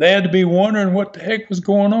home, they had to be wondering what the heck was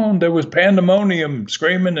going on. There was pandemonium,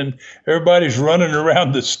 screaming, and everybody's running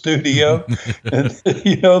around the studio. And,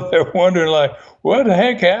 they're wondering, like, what the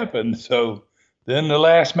heck happened? So then the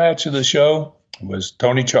last match of the show was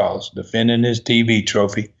Tony Charles defending his TV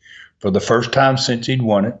trophy for the first time since he'd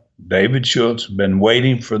won it. David Schultz had been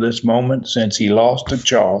waiting for this moment since he lost to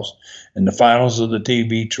Charles in the finals of the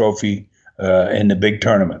TV trophy in the big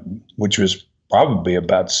tournament, which was probably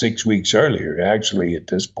about 6 weeks earlier, actually, at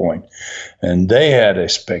this point. And they had a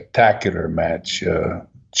spectacular match.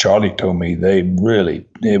 Charlie told me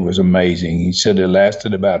it was amazing. He said it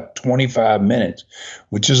lasted about 25 minutes,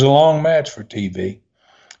 which is a long match for TV.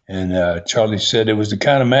 And Charlie said it was the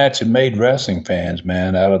kind of match that made wrestling fans,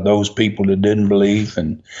 man, out of those people that didn't believe.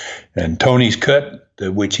 And Tony's cut,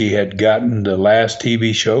 which he had gotten the last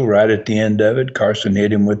TV show right at the end of it, Carson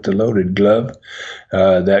hit him with the loaded glove.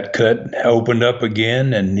 That cut opened up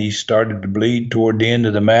again, and he started to bleed toward the end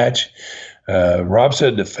of the match. Rob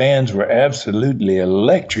said the fans were absolutely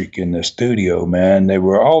electric in the studio, man. They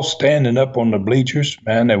were all standing up on the bleachers,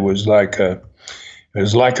 man. It was like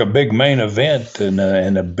a big main event in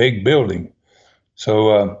a big building.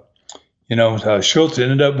 So, Schultz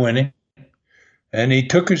ended up winning, and he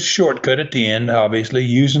took his shortcut at the end, obviously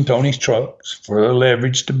using Tony's trucks for the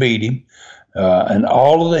leverage to beat him. And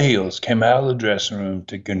all of the heels came out of the dressing room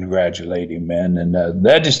to congratulate him, man. And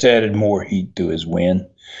that just added more heat to his win.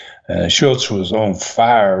 Schultz was on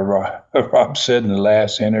fire. Rob said in the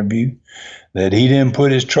last interview that he didn't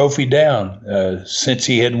put his trophy down since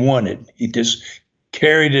he had won it. He just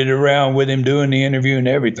carried it around with him doing the interview and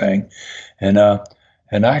everything. And I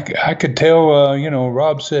could tell,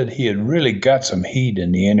 Rob said he had really got some heat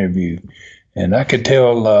in the interview. And I could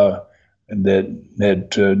tell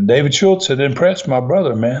that David Schultz had impressed my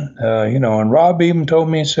brother, man. And Rob even told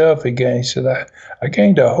me himself, he said, I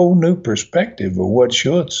gained a whole new perspective of what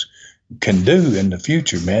Schultz can do in the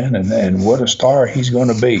future, man, and what a star he's going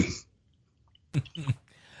to be.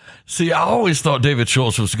 See, I always thought David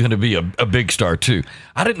Schultz was going to be a big star too.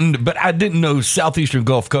 I didn't know Southeastern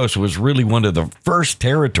Gulf Coast was really one of the first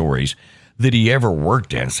territories that he ever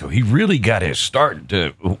worked in. So he really got his start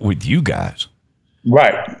with you guys.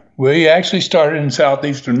 Right. Well, he actually started in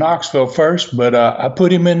Southeastern Knoxville first, but I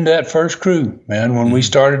put him in that first crew, man. When we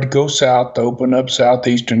started to go south to open up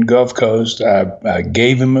Southeastern Gulf Coast, I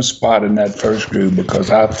gave him a spot in that first crew because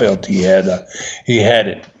I felt he had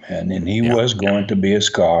it, man, and he was going to be a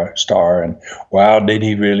star. And wow, did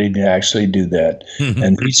he really actually do that?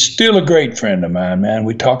 And he's still a great friend of mine, man.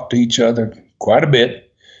 We talk to each other quite a bit.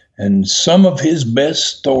 And some of his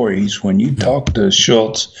best stories, when you talk to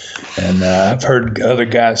Schultz, and I've heard other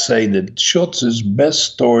guys say that Schultz's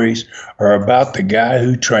best stories are about the guy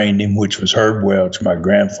who trained him, which was Herb Welch, my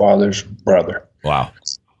grandfather's brother. Wow.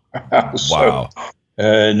 Wow.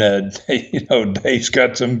 And, Dave's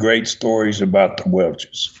got some great stories about the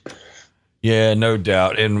Welches. Yeah, no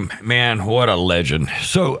doubt. And, man, what a legend.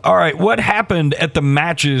 So, all right, what happened at the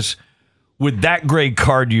matches with that great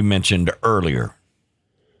card you mentioned earlier?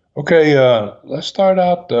 Okay, let's start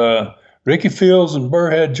out. Ricky Fields and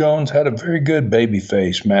Burrhead Jones had a very good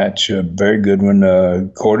babyface match, a very good one,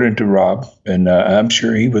 according to Rob. And I'm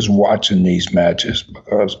sure he was watching these matches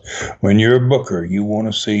because when you're a booker, you want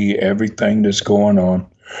to see everything that's going on.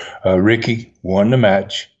 Ricky won the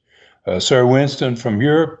match. Sir Winston from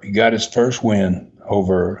Europe, he got his first win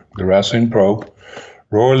over the Wrestling Pro.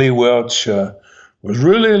 Roy Lee Welch was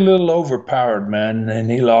really a little overpowered, man,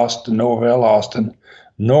 and he lost to Norvell Austin.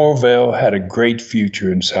 Norvell had a great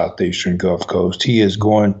future in Southeastern Gulf Coast. He is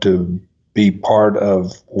going to be part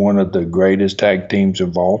of one of the greatest tag teams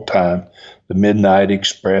of all time, the Midnight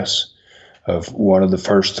Express, of one of the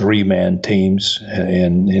first three-man teams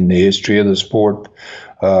in the history of the sport.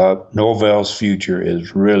 Norvell's future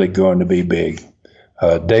is really going to be big.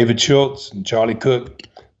 David Schultz and Charlie Cook,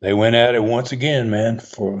 they went at it once again, man,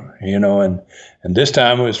 and this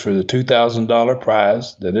time it was for the $2,000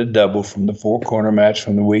 prize that had doubled from the four-corner match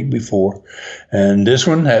from the week before. And this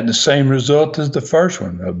one had the same result as the first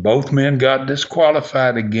one. Both men got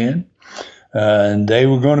disqualified again, and they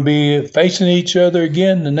were going to be facing each other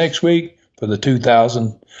again the next week for the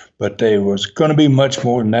 $2,000, but there was going to be much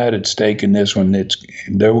more than that at stake in this one.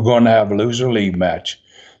 They were going to have a loser-leave match.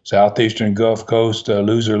 Southeastern Gulf Coast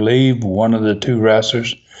loser-leave, one of the two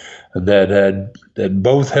wrestlers that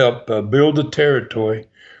both helped build the territory,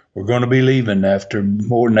 we're going to be leaving after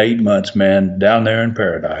more than 8 months, man, down there in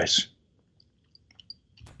paradise.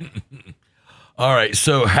 All right,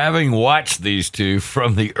 so having watched these two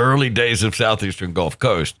from the early days of Southeastern Gulf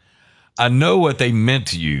Coast, I know what they meant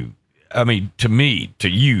to you. I mean, to me, to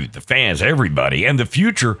you, the fans, everybody, and the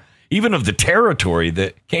future, even of the territory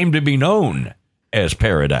that came to be known as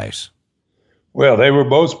Paradise. Well, they were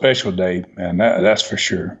both special, Dave, and that's for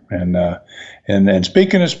sure. And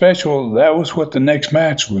speaking of special, that was what the next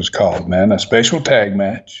match was called, man, a special tag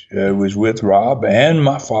match. It was with Rob and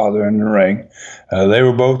my father in the ring. They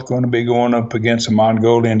were both going to be going up against a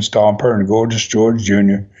Mongolian stomper and Gorgeous George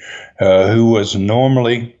Jr., who was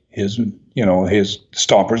normally his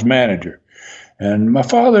stomper's manager. And my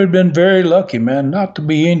father had been very lucky, man, not to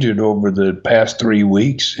be injured over the past 3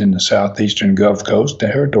 weeks in the Southeastern Gulf Coast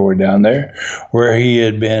territory down there, where he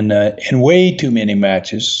had been in way too many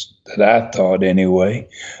matches, that I thought anyway,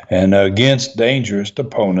 and against dangerous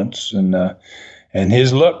opponents. And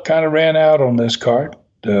his luck kind of ran out on this card.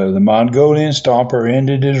 The Mongolian Stomper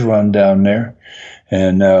ended his run down there.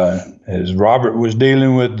 And as Robert was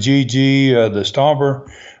dealing with Gigi, the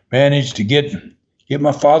Stomper managed to get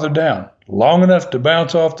my father down long enough to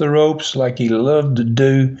bounce off the ropes like he loved to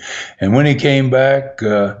do. And when he came back,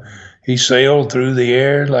 he sailed through the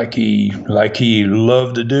air like he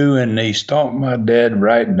loved to do, and he stomped my dad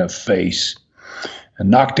right in the face and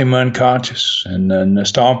knocked him unconscious. And then the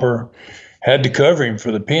Stomper had to cover him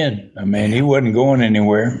for the pin. I mean, he wasn't going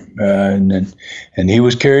anywhere. And he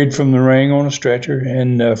was carried from the ring on a stretcher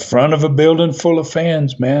in front of a building full of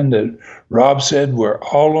fans, man, that Rob said were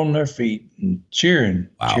all on their feet and cheering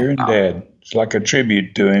Dad. It's like a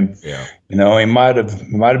tribute to him. Yeah. He might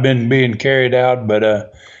have been being carried out, but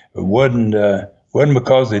it wasn't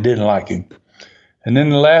because they didn't like him. And then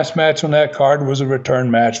the last match on that card was a return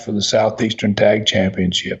match for the Southeastern Tag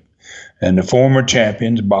Championship. And the former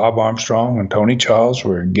champions, Bob Armstrong and Tony Charles,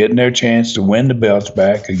 were getting their chance to win the belts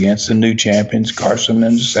back against the new champions, Carson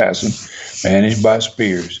and Assassin, managed by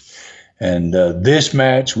Spears. And this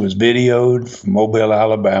match was videoed from Mobile,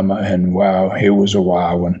 Alabama, and wow, it was a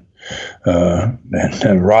wild one.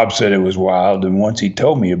 And Rob said it was wild. And once he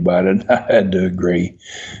told me about it, I had to agree.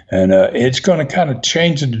 And it's going to kind of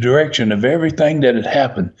change the direction of everything that had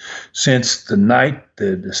happened since the night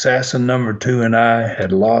that Assassin number 2 and I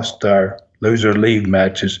had lost our loser leave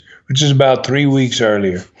matches, which is about 3 weeks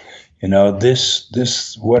earlier. You know,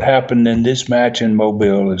 this what happened in this match in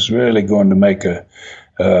Mobile is really going to make a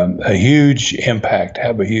huge impact,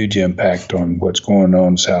 have a huge impact on what's going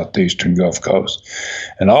on Southeastern Gulf Coast.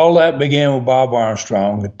 And all that began with Bob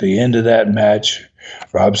Armstrong. At the end of that match,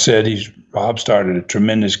 Rob started a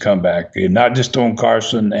tremendous comeback, not just on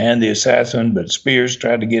Carson and the Assassin, but Spears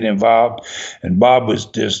tried to get involved, and Bob was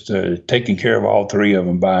just taking care of all three of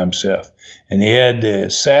them by himself. And he had the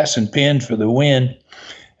Assassin pinned for the win,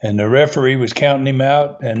 and the referee was counting him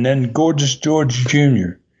out, and then Gorgeous George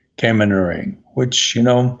Jr. came in the ring, which, you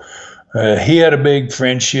know, he had a big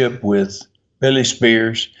friendship with Billy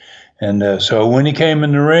Spears. And so when he came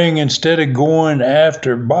in the ring, instead of going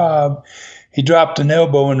after Bob, he dropped an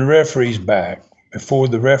elbow in the referee's back before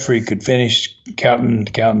the referee could finish counting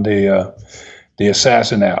the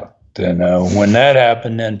Assassin out. And when that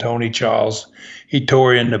happened, then Tony Charles, he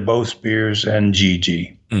tore into both Spears and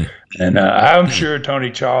Gigi. And I'm sure Tony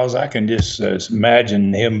Charles, I can just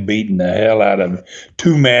imagine him beating the hell out of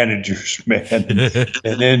two managers, man,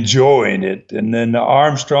 and enjoying it. And then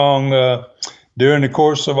Armstrong, during the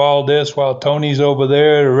course of all this, while Tony's over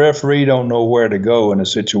there, the referee don't know where to go in a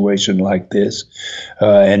situation like this,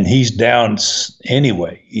 and he's down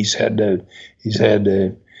anyway. He's had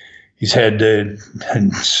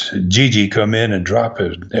Gigi come in and drop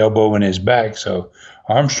his elbow in his back. So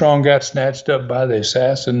Armstrong got snatched up by the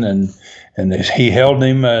Assassin, and he held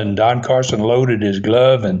him, and Don Carson loaded his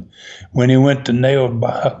glove, and when he went to nail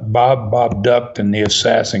Bob ducked, and the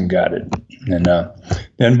Assassin got it. And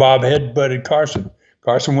then Bob headbutted Carson.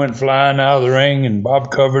 Carson went flying out of the ring, and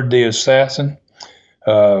Bob covered the Assassin.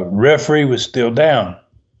 Referee was still down.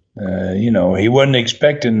 You know, he wasn't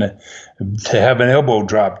expecting to have an elbow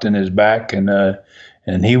dropped in his back, and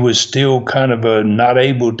he was still kind of not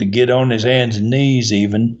able to get on his hands and knees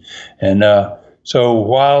even. And so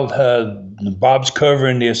while Bob's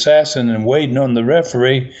covering the Assassin and waiting on the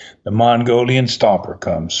referee, the Mongolian Stomper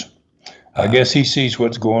comes. I guess he sees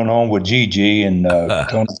what's going on with Gigi and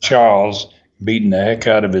Tony Charles beating the heck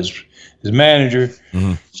out of his manager.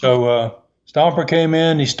 Mm-hmm. So Stomper came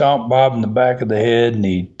in, he stomped Bob in the back of the head, and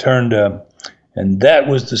he turned and that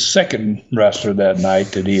was the second wrestler that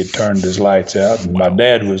night that he had turned his lights out. And my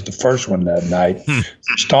dad was the first one that night.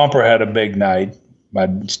 Stomper had a big night. I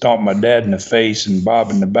stomped my dad in the face and Bob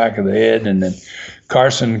in the back of the head. And then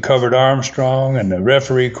Carson covered Armstrong, and the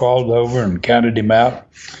referee crawled over and counted him out.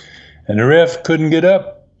 And the ref couldn't get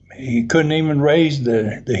up. He couldn't even raise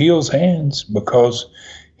the heel's hands because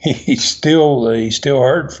he still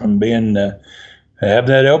hurt from being having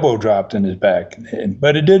that elbow dropped in his back.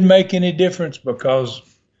 But it didn't make any difference because,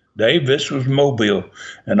 Dave, this was Mobile,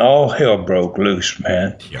 and all hell broke loose,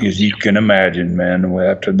 man. As you can imagine, man,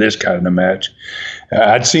 after this kind of match.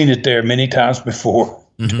 I'd seen it there many times before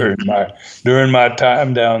during my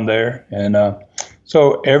time down there. And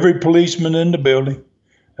so every policeman in the building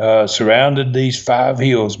surrounded these five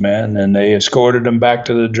heels, man, and they escorted them back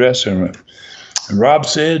to the dressing room. And Rob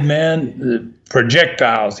said, man,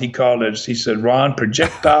 projectiles, he called it. He said, Ron,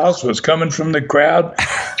 projectiles was coming from the crowd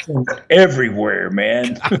from everywhere,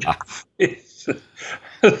 man.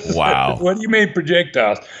 Wow. What do you mean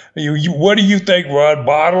projectiles? What do you think, Rod?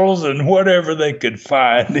 Bottles and whatever they could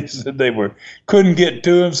find. He said they couldn't get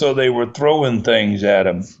to him, so they were throwing things at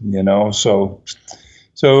him, you know. So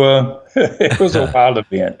it was a wild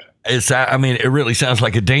event. It really sounds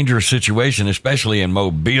like a dangerous situation, especially in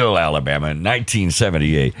Mobile, Alabama in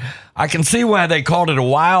 1978. I can see why they called it a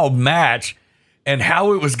wild match and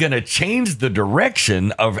how it was going to change the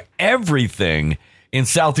direction of everything in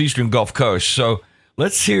Southeastern Gulf Coast. So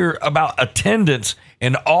let's hear about attendance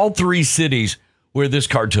in all three cities where this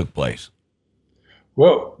card took place.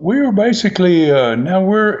 Well, we were basically, now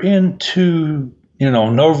we're into,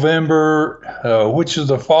 November, which is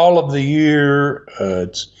the fall of the year.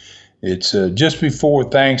 It's just before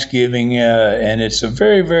Thanksgiving, and it's a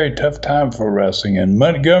very, very tough time for wrestling. And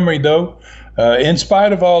Montgomery, though, in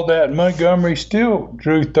spite of all that, Montgomery still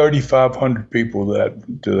drew 3,500 people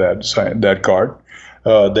to that card.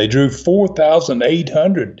 They drew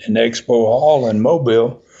 4,800 in Expo Hall in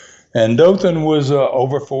Mobile, and Dothan was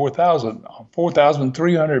over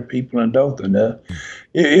 4,300 people in Dothan.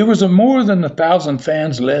 It was more than 1,000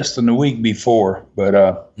 fans less than the week before, but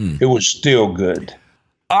it was still good.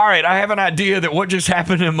 All right, I have an idea that what just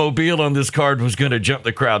happened in Mobile on this card was going to jump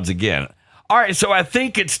the crowds again. All right, so I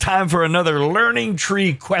think it's time for another Learning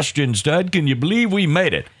Tree question, Stud. Can you believe we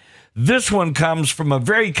made it? This one comes from a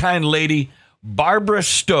very kind lady, Barbara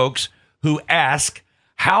Stokes, who asked,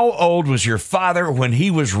 how old was your father when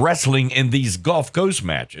he was wrestling in these Gulf Coast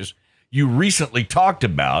matches you recently talked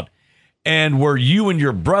about? And were you and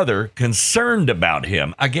your brother concerned about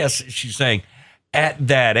him? I guess she's saying at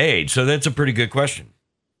that age. So that's a pretty good question.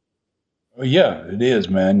 Well, yeah, it is,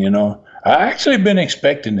 man. You know, I actually been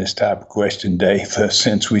expecting this type of question, Dave,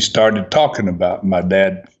 since we started talking about my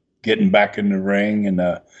dad getting back in the ring. And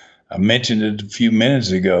I mentioned it a few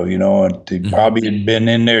minutes ago, you know, and he probably had been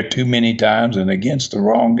in there too many times and against the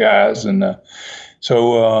wrong guys. And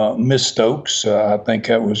so Miss Stokes, I think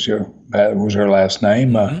that was her last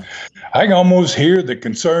name. I can almost hear the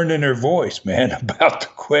concern in her voice, man, about the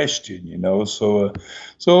question, you know. So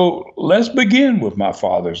let's begin with my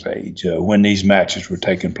father's age when these matches were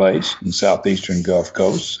taking place in Southeastern Gulf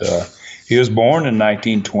Coast. He was born in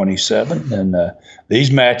 1927, and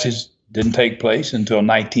these matches didn't take place until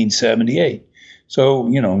 1978. So,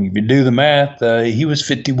 you know, if you do the math, he was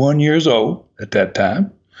 51 years old at that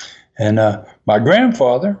time. And my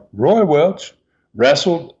grandfather, Roy Welch,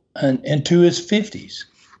 wrestled into his 50s,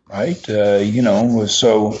 right? You know,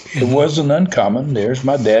 so it wasn't uncommon. There's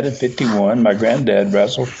my dad at 51. My granddad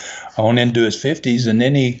wrestled on into his 50s, and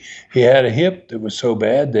then he had a hip that was so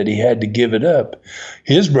bad that he had to give it up.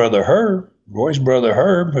 His brother Herb, Roy's brother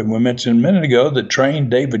Herb, who we mentioned a minute ago, that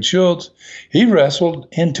trained David Schultz, he wrestled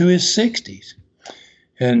into his 60s.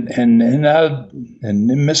 And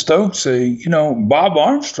Miss Stokes, you know, Bob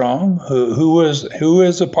Armstrong, who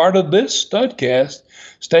is a part of this studcast,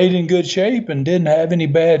 stayed in good shape and didn't have any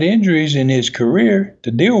bad injuries in his career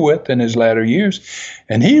to deal with in his latter years,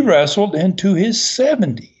 and he wrestled into his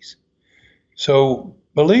 70s. So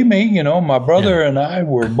believe me, you know, my brother and I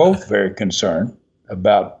were both very concerned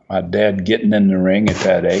about my dad getting in the ring at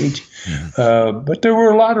that age. But there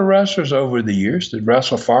were a lot of wrestlers over the years that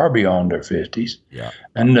wrestle far beyond their 50s. Yeah.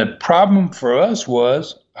 And the problem for us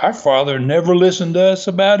was our father never listened to us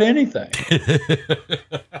about anything.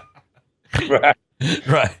 Right.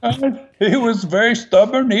 Right. He was very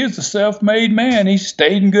stubborn. He was a self-made man. He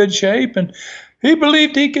stayed in good shape, and he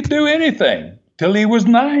believed he could do anything till he was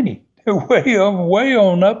 90, way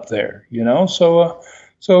on up there, you know. So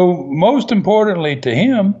most importantly to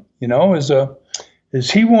him, you know, is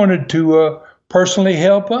he wanted to personally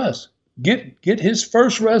help us get his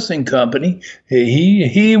first wrestling company.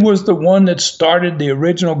 He was the one that started the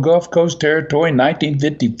original Gulf Coast territory in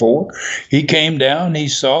 1954. He came down, he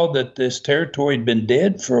saw that this territory had been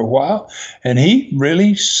dead for a while, and he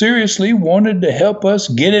really seriously wanted to help us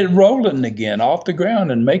get it rolling again off the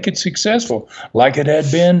ground and make it successful like it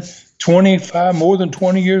had been more than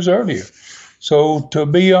 20 years earlier. So to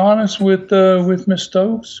be honest with Miss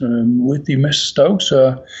Stokes, with you, Mrs. Stokes,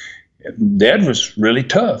 Dad was really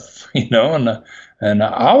tough, you know, and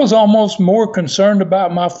I was almost more concerned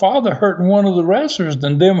about my father hurting one of the wrestlers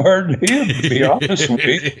than them hurting him, to be honest with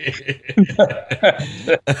you.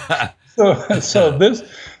 So this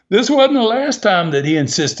wasn't the last time that he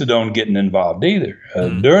insisted on getting involved either.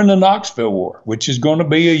 During the Knoxville War, which is going to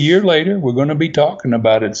be a year later, we're going to be talking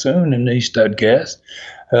about it soon in these studcasts.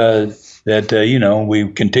 You know,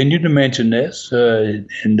 we continued to mention this.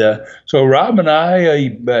 So Rob and I,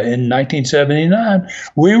 in 1979,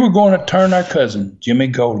 we were going to turn our cousin, Jimmy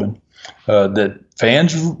Golden, that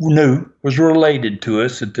fans knew was related to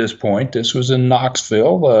us at this point. This was in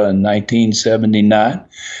Knoxville in 1979.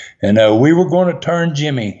 And we were going to turn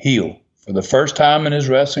Jimmy heel for the first time in his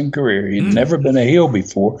wrestling career. He'd never been a heel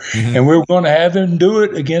before. And we were going to have him do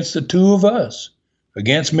it against the two of us,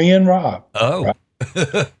 against me and Rob. Oh. Right?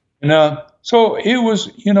 So it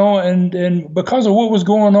was, you know, and because of what was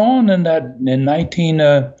going on in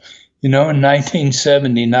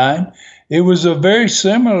 1979, it was a very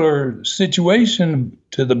similar situation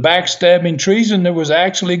to the backstabbing treason that was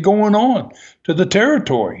actually going on to the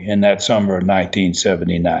territory in that summer of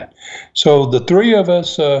 1979. So the three of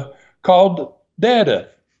us called Dad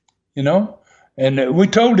up, you know, and we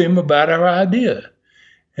told him about our idea,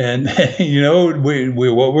 and you know, we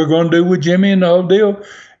what we're going to do with Jimmy and the whole deal.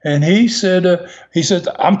 And he said,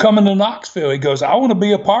 I'm coming to Knoxville. He goes, I want to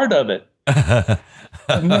be a part of it.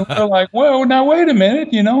 And we're like, well, now wait a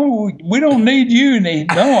minute. You know, we don't need you.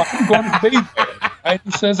 No, I'm going to be there. Right? He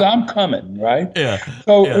says, I'm coming. Right. Yeah.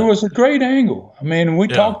 So it was a great angle. I mean, we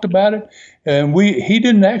talked about it, and he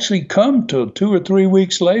didn't actually come till 2 or 3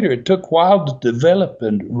 weeks later. It took a while to develop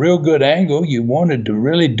a real good angle. You wanted to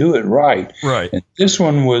really do it right. Right. And this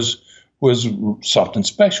one was something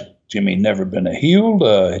special. Jimmy never been a heel.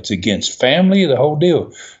 It's against family, the whole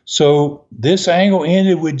deal. So this angle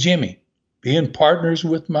ended with Jimmy being partners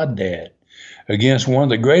with my dad against one of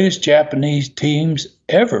the greatest Japanese teams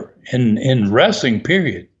ever in wrestling,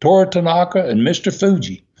 period. Toru Tanaka and Mr.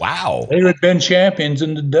 Fuji. Wow. They had been champions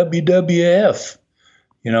in the WWF.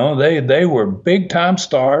 You know, they were big-time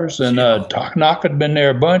stars, and Tanaka had been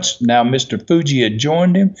there a bunch. Now Mr. Fuji had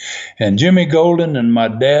joined him, and Jimmy Golden and my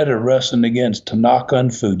dad are wrestling against Tanaka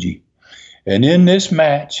and Fuji. And in this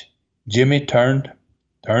match, Jimmy turned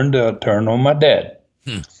on my dad.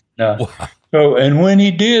 Wow. So, and when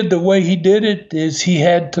he did, the way he did it is he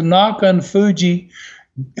had Tanaka and Fuji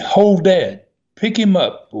hold Dad, pick him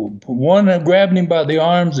up. One grabbed him by the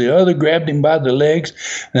arms, the other grabbed him by the legs,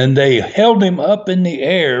 and they held him up in the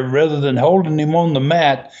air rather than holding him on the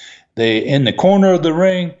mat. They in the corner of the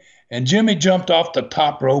ring, and Jimmy jumped off the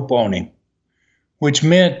top rope on him, which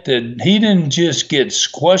meant that he didn't just get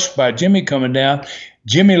squashed by Jimmy coming down.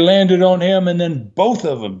 Jimmy landed on him, and then both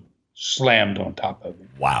of them slammed on top of him.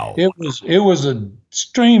 Wow. It was an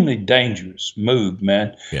extremely dangerous move,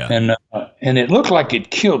 man. Yeah. And it looked like it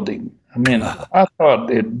killed him. I mean, I thought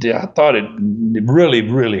it really,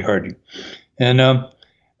 really hurt him. And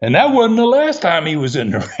that wasn't the last time he was in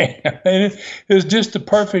the ring. I mean, it was just a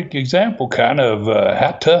perfect example kind of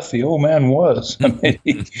how tough the old man was. I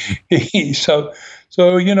mean, so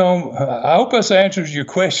you know, I hope this answers your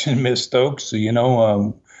question, Miss Stokes. You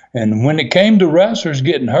know, and when it came to wrestlers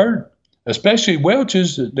getting hurt, especially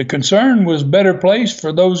Welch's, the concern was better placed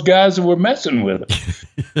for those guys that were messing with him.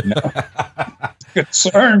 You know?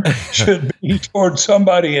 Concern should be towards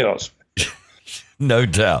somebody else. No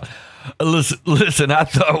doubt. Listen, I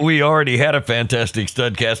thought we already had a fantastic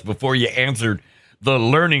studcast before you answered the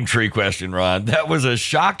learning tree question, Ron. That was a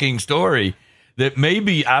shocking story that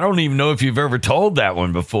maybe, I don't even know if you've ever told that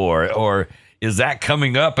one before, or is that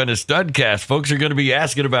coming up in a studcast? Folks are going to be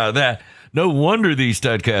asking about that. No wonder these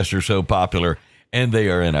studcasts are so popular, and they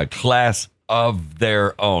are in a class of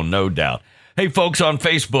their own, no doubt. Hey, folks on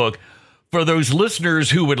Facebook, for those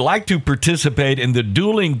listeners who would like to participate in the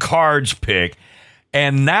dueling cards pick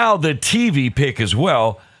and now the TV pick as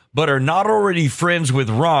well, but are not already friends with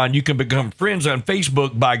Ron, you can become friends on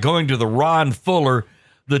Facebook by going to the Ron Fuller,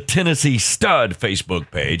 the Tennessee Stud Facebook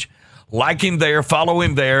page. Like him there, follow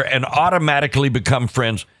him there, and automatically become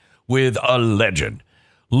friends with a legend.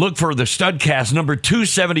 Look for the Studcast number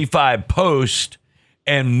 275 post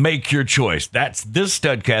and make your choice. That's this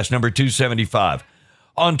Studcast number 275.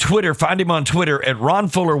 On Twitter, find him on Twitter at Ron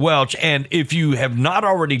Fuller Welch. And if you have not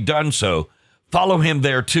already done so, follow him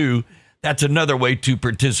there too. That's another way to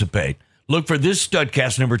participate. Look for this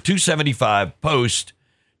Studcast number 275 post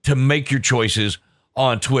to make your choices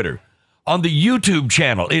on Twitter. On the YouTube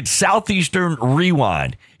channel, it's Southeastern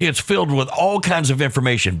Rewind. It's filled with all kinds of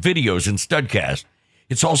information, videos, and Studcast.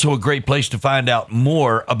 It's also a great place to find out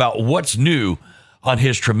more about what's new on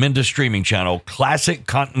his tremendous streaming channel,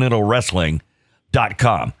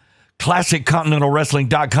 ClassicContinentalWrestling.com.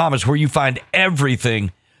 ClassicContinentalWrestling.com is where you find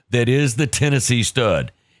everything that is the Tennessee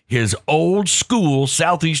Stud. His old school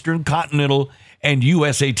Southeastern, Continental, and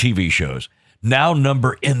USA TV shows, now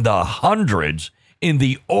number in the hundreds in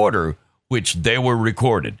the order which they were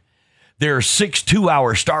recorded. There are 6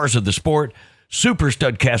 2-hour stars of the sport, Super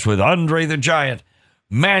Studcast with Andre the Giant,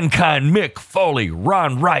 Mankind, Mick Foley,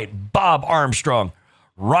 Ron Wright, Bob Armstrong,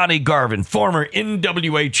 Ronnie Garvin, former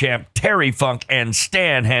NWA champ Terry Funk, and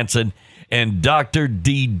Stan Hansen, and Dr.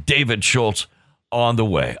 D. David Schultz on the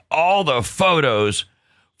way. All the photos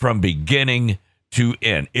from beginning to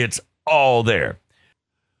end. It's all there.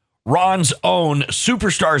 Ron's own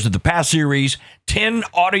Superstars of the Past series, 10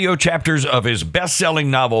 audio chapters of his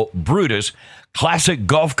best-selling novel, Brutus, classic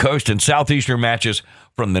Gulf Coast and Southeastern matches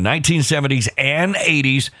from the 1970s and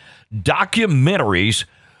 80s, documentaries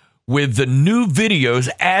with the new videos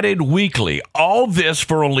added weekly. All this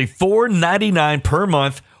for only $4.99 per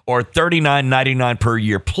month or $39.99 per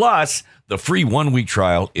year. Plus, the free 1-week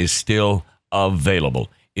trial is still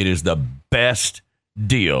available. It is the best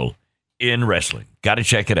deal in wrestling. Got to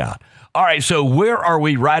check it out. All right, so where are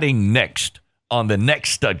we riding next on the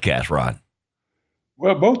next Studcast, Ron?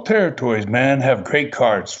 Well, both territories, man, have great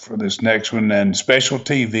cards for this next one, and special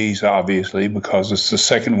TVs, obviously, because it's the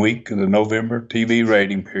second week of the November TV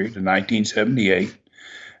rating period of 1978.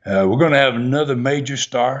 We're going to have another major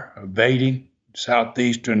star evading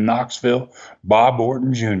Southeastern Knoxville, Bob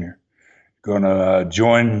Orton Jr. Going to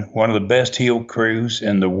join one of the best heel crews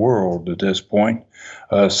in the world at this point.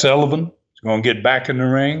 Sullivan is going to get back in the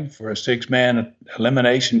ring for a 6-man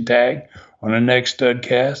elimination tag on the next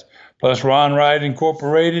Studcast. Plus, Ron Wright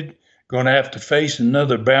Incorporated going to have to face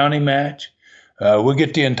another bounty match. We'll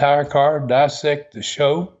get the entire card, dissect the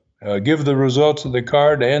show, give the results of the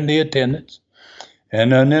card and the attendance.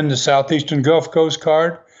 And then the Southeastern Gulf Coast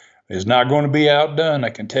card is not going to be outdone, I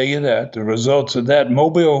can tell you that. The results of that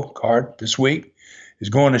Mobile card this week is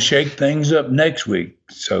going to shake things up next week.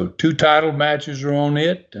 So 2 title matches are on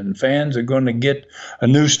it, and fans are going to get a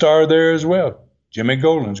new star there as well. Jimmy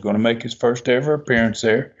Golden's going to make his first ever appearance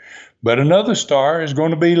there. But another star is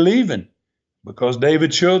going to be leaving because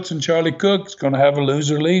David Schultz and Charlie Cook is going to have a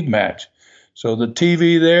loser-leave match. So the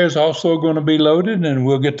TV there is also going to be loaded, and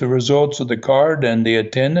we'll get the results of the card and the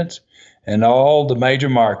attendance and all the major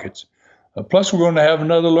markets. Plus, we're going to have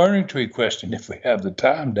another learning tree question if we have the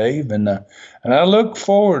time, Dave. And I look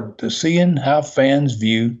forward to seeing how fans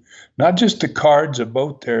view not just the cards of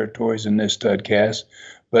both territories in this studcast,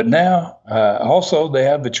 but now also they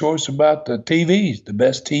have the choice about the TVs, the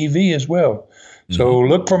best TV as well. So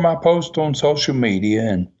look for my post on social media.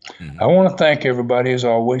 And I want to thank everybody, as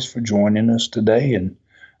always, for joining us today. And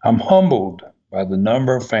I'm humbled by the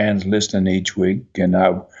number of fans listening each week. And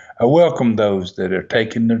I welcome those that are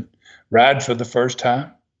taking the ride for the first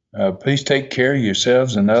time. Please take care of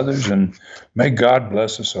yourselves and others, and may God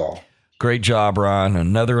bless us all. Great job, Ron.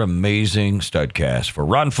 Another amazing studcast. For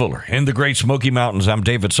Ron Fuller in the Great Smoky Mountains, I'm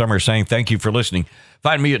David Summers saying thank you for listening.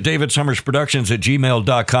 Find me at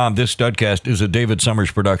davidsummersproductions@gmail.com. This studcast is a David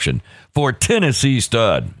Summers production for Tennessee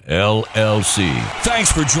Stud, LLC.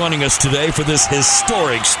 Thanks for joining us today for this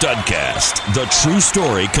historic studcast. The true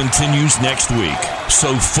story continues next week.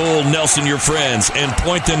 So full Nelson your friends and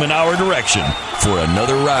point them in our direction for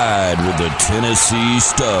another ride with the Tennessee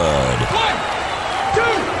Stud. 1, 2,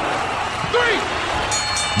 3.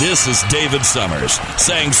 This is David Summers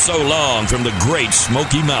saying so long from the Great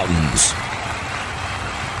Smoky Mountains.